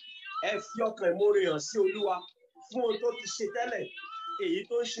wà, ẹ fi ọkàn ìmoore hàn sí Olúwa fún ohun tó ti ṣe tẹ́lẹ̀, èyí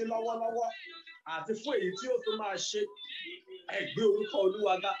tó ń ṣe lọ́wọ́lọ́wọ́, àti fún èyí tí ó tó máa ṣe. Ẹ gbé orúkọ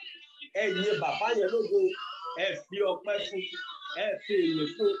Olúwa ga, ẹ yin bàbá yẹn lógo, ẹ fi ọpẹ́ fún, ẹ fi ìyìn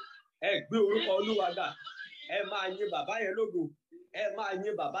fún, ẹ gbé orúkọ Olúwa ga. Ẹ máa yin bàbá yẹn lógo, ẹ máa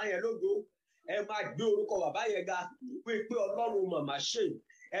yin bàbá yẹn lógo, ẹ máa gbé orúkọ bàbá yẹn ga pé Ọlọ́run màmá ṣe.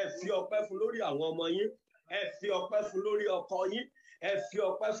 Ẹ fi ọpẹ́ fún lórí àwọn ọmọ yín, ẹ fi ọpẹ́ fún lórí ọkọ yín, ẹ fi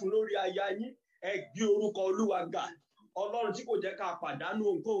ọpẹ́ fún lórí aya yín. Ẹ gbé orúkọ Olúwa ga. Ọlọ́run tí kò jẹ́ ká pàdánù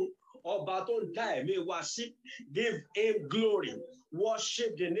ohunkóhun, ọba tó ń dá ẹ̀mí wa sí. Give Him glory.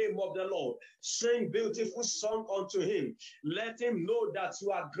 Worship the name of the Lord. Sing beautiful song unto Him. Let Him know that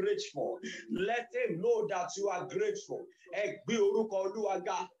you are grateful. Let Him know that you are grateful. Ẹ gbé orúkọ Olúwa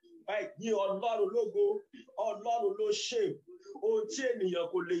ga. Ẹ gbé Ọlọ́run lógo. Ọlọ́run ló ṣe ohun tí ènìyàn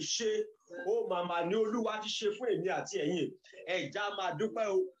kò lè ṣe. Màmá ni Olúwa ti ṣe fún èmi àti ẹ̀yin. Ẹ̀já máa dúpẹ́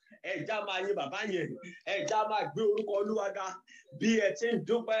o. Ẹ̀já máa yin bàbá yẹn. Ẹ̀já máa gbé orúkọ Olúwa ga. Bí ẹ ti ń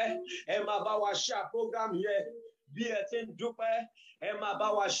dúpẹ́, ẹ máa bá wa share program yẹn. Bí ẹ ti ń dúpẹ́, ẹ máa bá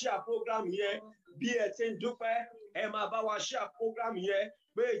wa share program yẹn. Bí ẹ ti ń dúpẹ́, ẹ máa bá wa share program yẹn.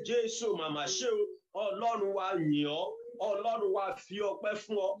 Pé Jésù màmá ṣe o. Ọlọ́run wa yìn ọ́. Ọlọ́run wa fi ọpẹ́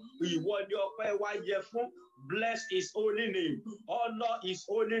fún ọ. Ìwọ ni ọpẹ́ wa yẹ fún. Bless His holy name. Honor His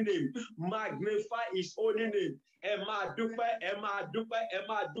holy name. Magnify His holy name. Ẹ máa dúpẹ́, ẹ máa dúpẹ́, ẹ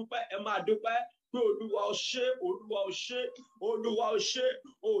máa dúpẹ́, ẹ máa dúpẹ́. Pé Olúwa o ṣé, Olúwa o ṣé, Olúwa o ṣé.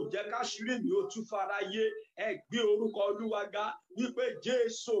 Ó jẹ́ ká ṣírí mi ó tún fara yé. Ẹ gbé orúkọ Olúwa ga wípé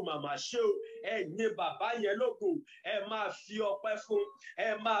Jésù màmá ṣe o. Ẹ yin bàbá yẹn lógo. Ẹ máa fi ọpẹ́ fún, ẹ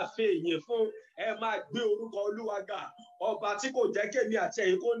máa fi ìyìn fún, ẹ máa gbé orúkọ Olúwa ga. Ọba tí kò jẹ́ kémi àti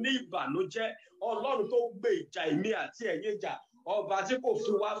ẹ̀yin kó ní ìbànújẹ́. Ọlọ́run tó gbé ìjà èmi àti ẹ̀yin jà. Ọba tí kò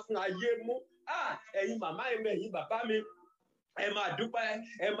fi wá fún ayé mú. Ẹ̀yin màmá mi, ẹ̀yin bàbá mi, ẹ máa dúpẹ́,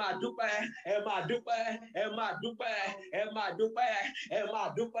 ẹ máa dúpẹ́, ẹ máa dúpẹ́, ẹ máa dúpẹ́, ẹ máa dúpẹ́, ẹ máa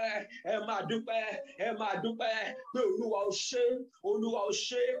dúpẹ́, ẹ máa dúpẹ́, ẹ máa dúpẹ́ pé Olúwa ó ṣé, Olúwa ó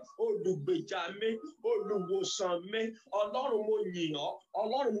ṣé, olùgbèjà mi, olùwòsàn mi, Ọlọ́run mo yìn ọ́,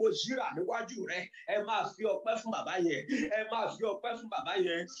 Ọlọ́run mo yíra níwájú rẹ. Ẹ máa fi ọpẹ́ fún bàbá yẹn, ẹ máa fi ọpẹ́ fún bàbá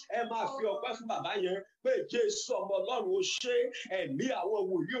yẹn, ẹ máa fi ọpẹ́ fún bàbá yẹn pé Jésù ọmọ Ọlọ́run ó ṣé, ẹ̀mí àwọn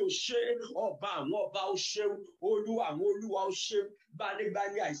wòlíì ó ṣé, ọba àwọn ọba ó ṣeun, Olúwa àwọn olúwa ó ṣeun,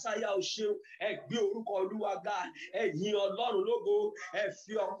 gbanigbani Àìsáyà ó ṣeun. Ẹ gbé orúkọ Olúwa ga, ẹ yìn Ọlọ́run lógo, ẹ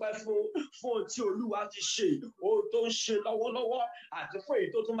fi ọpẹ́ fún ohun tí Olúwa ti ṣe, ohun tó ń ṣe lọ́wọ́lọ́wọ́ àti fún èyí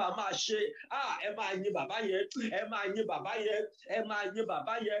tó tún máa ṣe. Ẹ máa yìn bàbá yẹn, ẹ máa yìn bàbá yẹn, ẹ máa yìn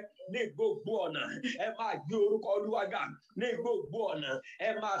bàbá yẹn ní gbogbo ọ̀nà. Ẹ máa gbé orúkọ Olúwa ga ní gbogbo ọ̀nà. Ẹ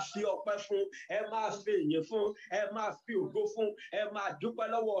máa fi ọpẹ́ fún, ẹ máa fi ìyìn fún, ẹ máa fi ògo fún, ẹ máa dúpẹ́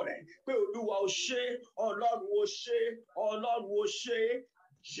lọ́wọ́ rẹ̀ pé Olúwa ó ṣé, Ọlọ́run ó ṣé, Ọlọ́run ó ṣé.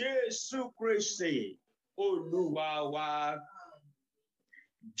 Jésù Kristi Olúwa wa.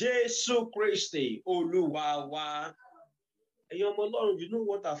 Jésù Kristi Olúwa wa. Ẹ̀yin ọmọ Ọlọ́run, you know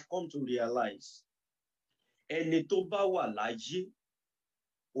what I've come to realize? Ẹni tó bá wà láyé,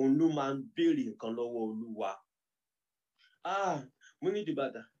 òun ló máa ń béèrè nǹkan lọ́wọ́ Olúwa. Mo ní di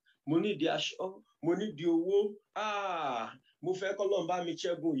bàtà, mo ní di aṣọ, mo ní di owó. Mo fẹ́ k'Ọlọ́run bá mi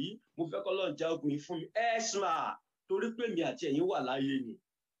ṣẹ́gun yìí, mo fẹ́ k'Ọlọ́run já ogun yìí fún mi. Esma, torí pé mi àti ẹ̀yin wà láyé ni.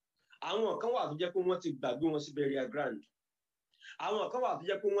 Àwọn kan wà tó jẹ́ pé wọ́n ti gbàgbé wọn sí burial ground. Àwọn kan wà tó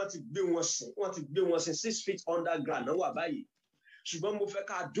jẹ́ pé wọ́n ti gbé wọn sí 6 feet underground náà wà báyìí. Ṣùgbọ́n mo fẹ́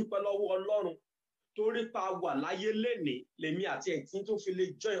ká dúpẹ́ lọ́wọ́ Ọlọ́run torí pa wà láyé lénìí lèmi àti ẹ̀yin tó fi lè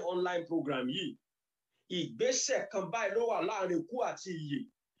join online program yìí. Ìgbésẹ̀ kan báyìí ló wà láàrin ikú àti ìyè.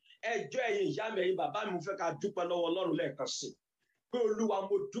 Ẹjọ́ ẹ̀yin ìyá mi, ẹ̀yin bàbá mi, mo fẹ́ ká dúpẹ́ lọ́wọ́ Ọlọ́run lẹ́ẹ̀kan sí pé Olúwa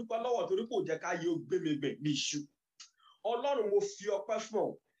mo dúpẹ́ lọ́wọ́ torí kò jẹ́ ká yé o gbé mi gbè bí iṣu. Ọlọ́run mo fi ọpẹ́ fún ọ,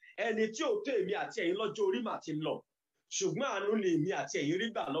 ẹni tí ò tó èmi àti ẹ̀yin lọ́jọ́ orí mà ti lọ, ṣùgbọ́n àánú ni èmi àti ẹ̀yin rí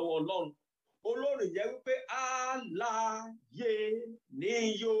gbà lọ́wọ́ Ọlọ́run. Olórin yẹn wípé alààyè ni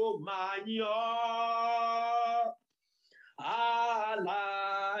yóò máa yìn ọ́,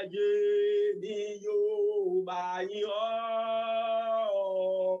 alààyè ni yóò máa yìn ọ́,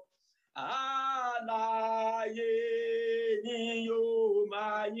 alààyè ni yóò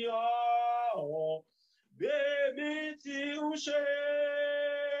máa yìn ọ́, bèbí tí ń ṣe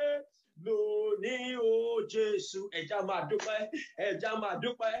lónìí o Jésù. Ẹja máa dúpẹ́, ẹja máa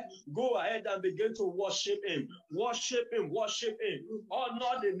dúpẹ́. Go ahead and begin to worship him, worship him, worship him.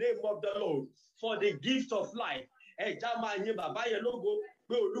 Honor the name of the Lord for the gift of life. Ẹja máa yìn bàbá yẹn lógo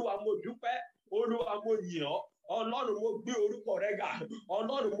pé Olúwa mo dúpẹ́, Olúwa mo yìn ọ́, Ọlọ́run mo gbé orúkọ rẹ ga,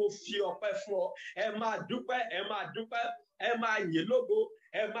 Ọlọ́run mo fi ọpẹ́ fún ọ. Ẹ máa dúpẹ́, ẹ máa dúpẹ́, ẹ máa yìn lógo,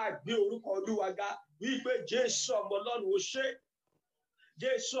 ẹ máa gbé orúkọ Olúwa ga wípé Jésù ọmọ Ọlọ́run ó ṣé,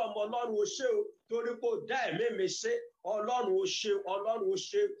 Jésù ọmọ Ọlọ́run ó ṣé o, torí pé ó dá ẹ̀mí mi ṣe. Ọlọ́run ó ṣé, Ọlọ́run ó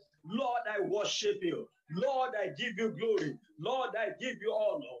ṣé. Lord, I worship you. Lord, I give you glory. Lord, I give you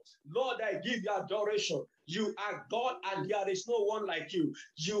honor. Lord, I give you adoration. You are God and there is no one like you.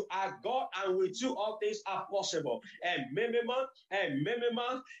 You are God and with you all things are possible. Ẹ̀mí mímọ́, ẹ̀mí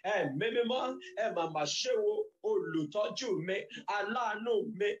mímọ́, ẹ̀mí mímọ́, ẹ máa máa ṣe wo olùtọ́jú mi, aláàánú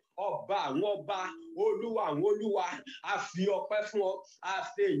mi, ọba àwọn ọba, Olúwa àwọn olúwa. A fi ọpẹ́ fún ọ, a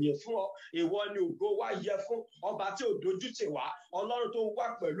fi ìyìn fún ọ. Ìwọ ni ògo wa yẹ fún, ọba tí ò dojú tì wá, Ọlọ́run tó wà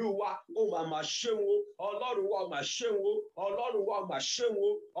pẹ̀lú wa. Ó máa máa ṣe wo, Ọlọ́run wa máa ṣe wo, Ọlọ́run wa máa ṣe wo,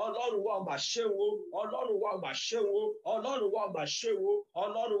 Ọlọ́run wa máa ṣe wo, Ọlọ́run wa máa ṣe wo, Ọlọ́run wa máa ṣe wo,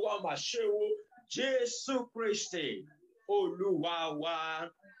 Ọlọ́run wa máa ṣe wo. Jésù Kristi Olúwa wa.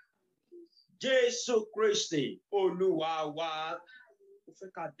 Jésù Kristi Olúwa wa. Mo fẹ́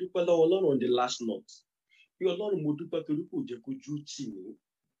ká dúpẹ́ lọ́wọ́ Ọlọ́run on the last note. Bí Ọlọ́run mo dúpẹ́ torí kò jẹ́ kójú tì mí.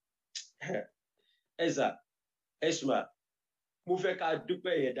 Esma, mo fẹ́ ká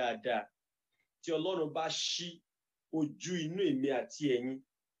dúpẹ́ yẹn dáadáa. Tí Ọlọ́run bá ṣí ojú inú èmi àti ẹ̀yin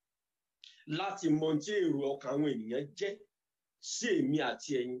láti mọ tí èrò ọkàn àwọn ènìyàn jẹ́ sí èmi àti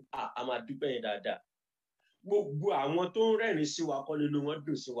ẹ̀yin, a máa dúpẹ́ yẹn dáadáa. Gbogbo àwọn tó ń rẹ́rìn sí wa kọ́ nínú wọn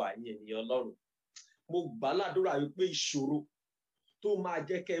dùn sí wa yẹn ènìyàn Ọlọ́run. Mo gbà ládùúrà wípé ìṣòro tó máa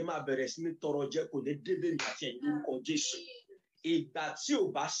jẹ́ kẹ́ ẹ máa bẹ̀rẹ̀ sí ní tọrọ jẹ kò ní dé bèmí àti ẹ̀yin lórúkọ Jésù. Ìgbà tí ò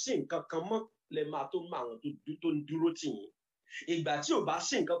bá sí nǹkan kan mọ́ lẹ máa tó mọ àwọn tó ń dúró tì yín. Ìgbà tí ò bá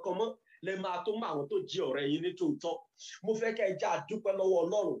sí nǹkan kan mọ́ lẹ máa tó mọ àwọn tó jẹ́ ọ̀rẹ́ yín ní tòótọ́. Mo fẹ́ kẹ́ ẹ já dúpẹ́ lọ́wọ́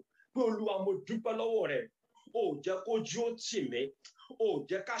Ọlọ́run pé Olúwa mo dúpẹ́ lọ́wọ́ rẹ̀. Ó jẹ́ kójú ó tì mí, ó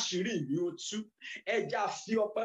jẹ́ káṣírí mi ó tú. Ẹ já fi ọpẹ́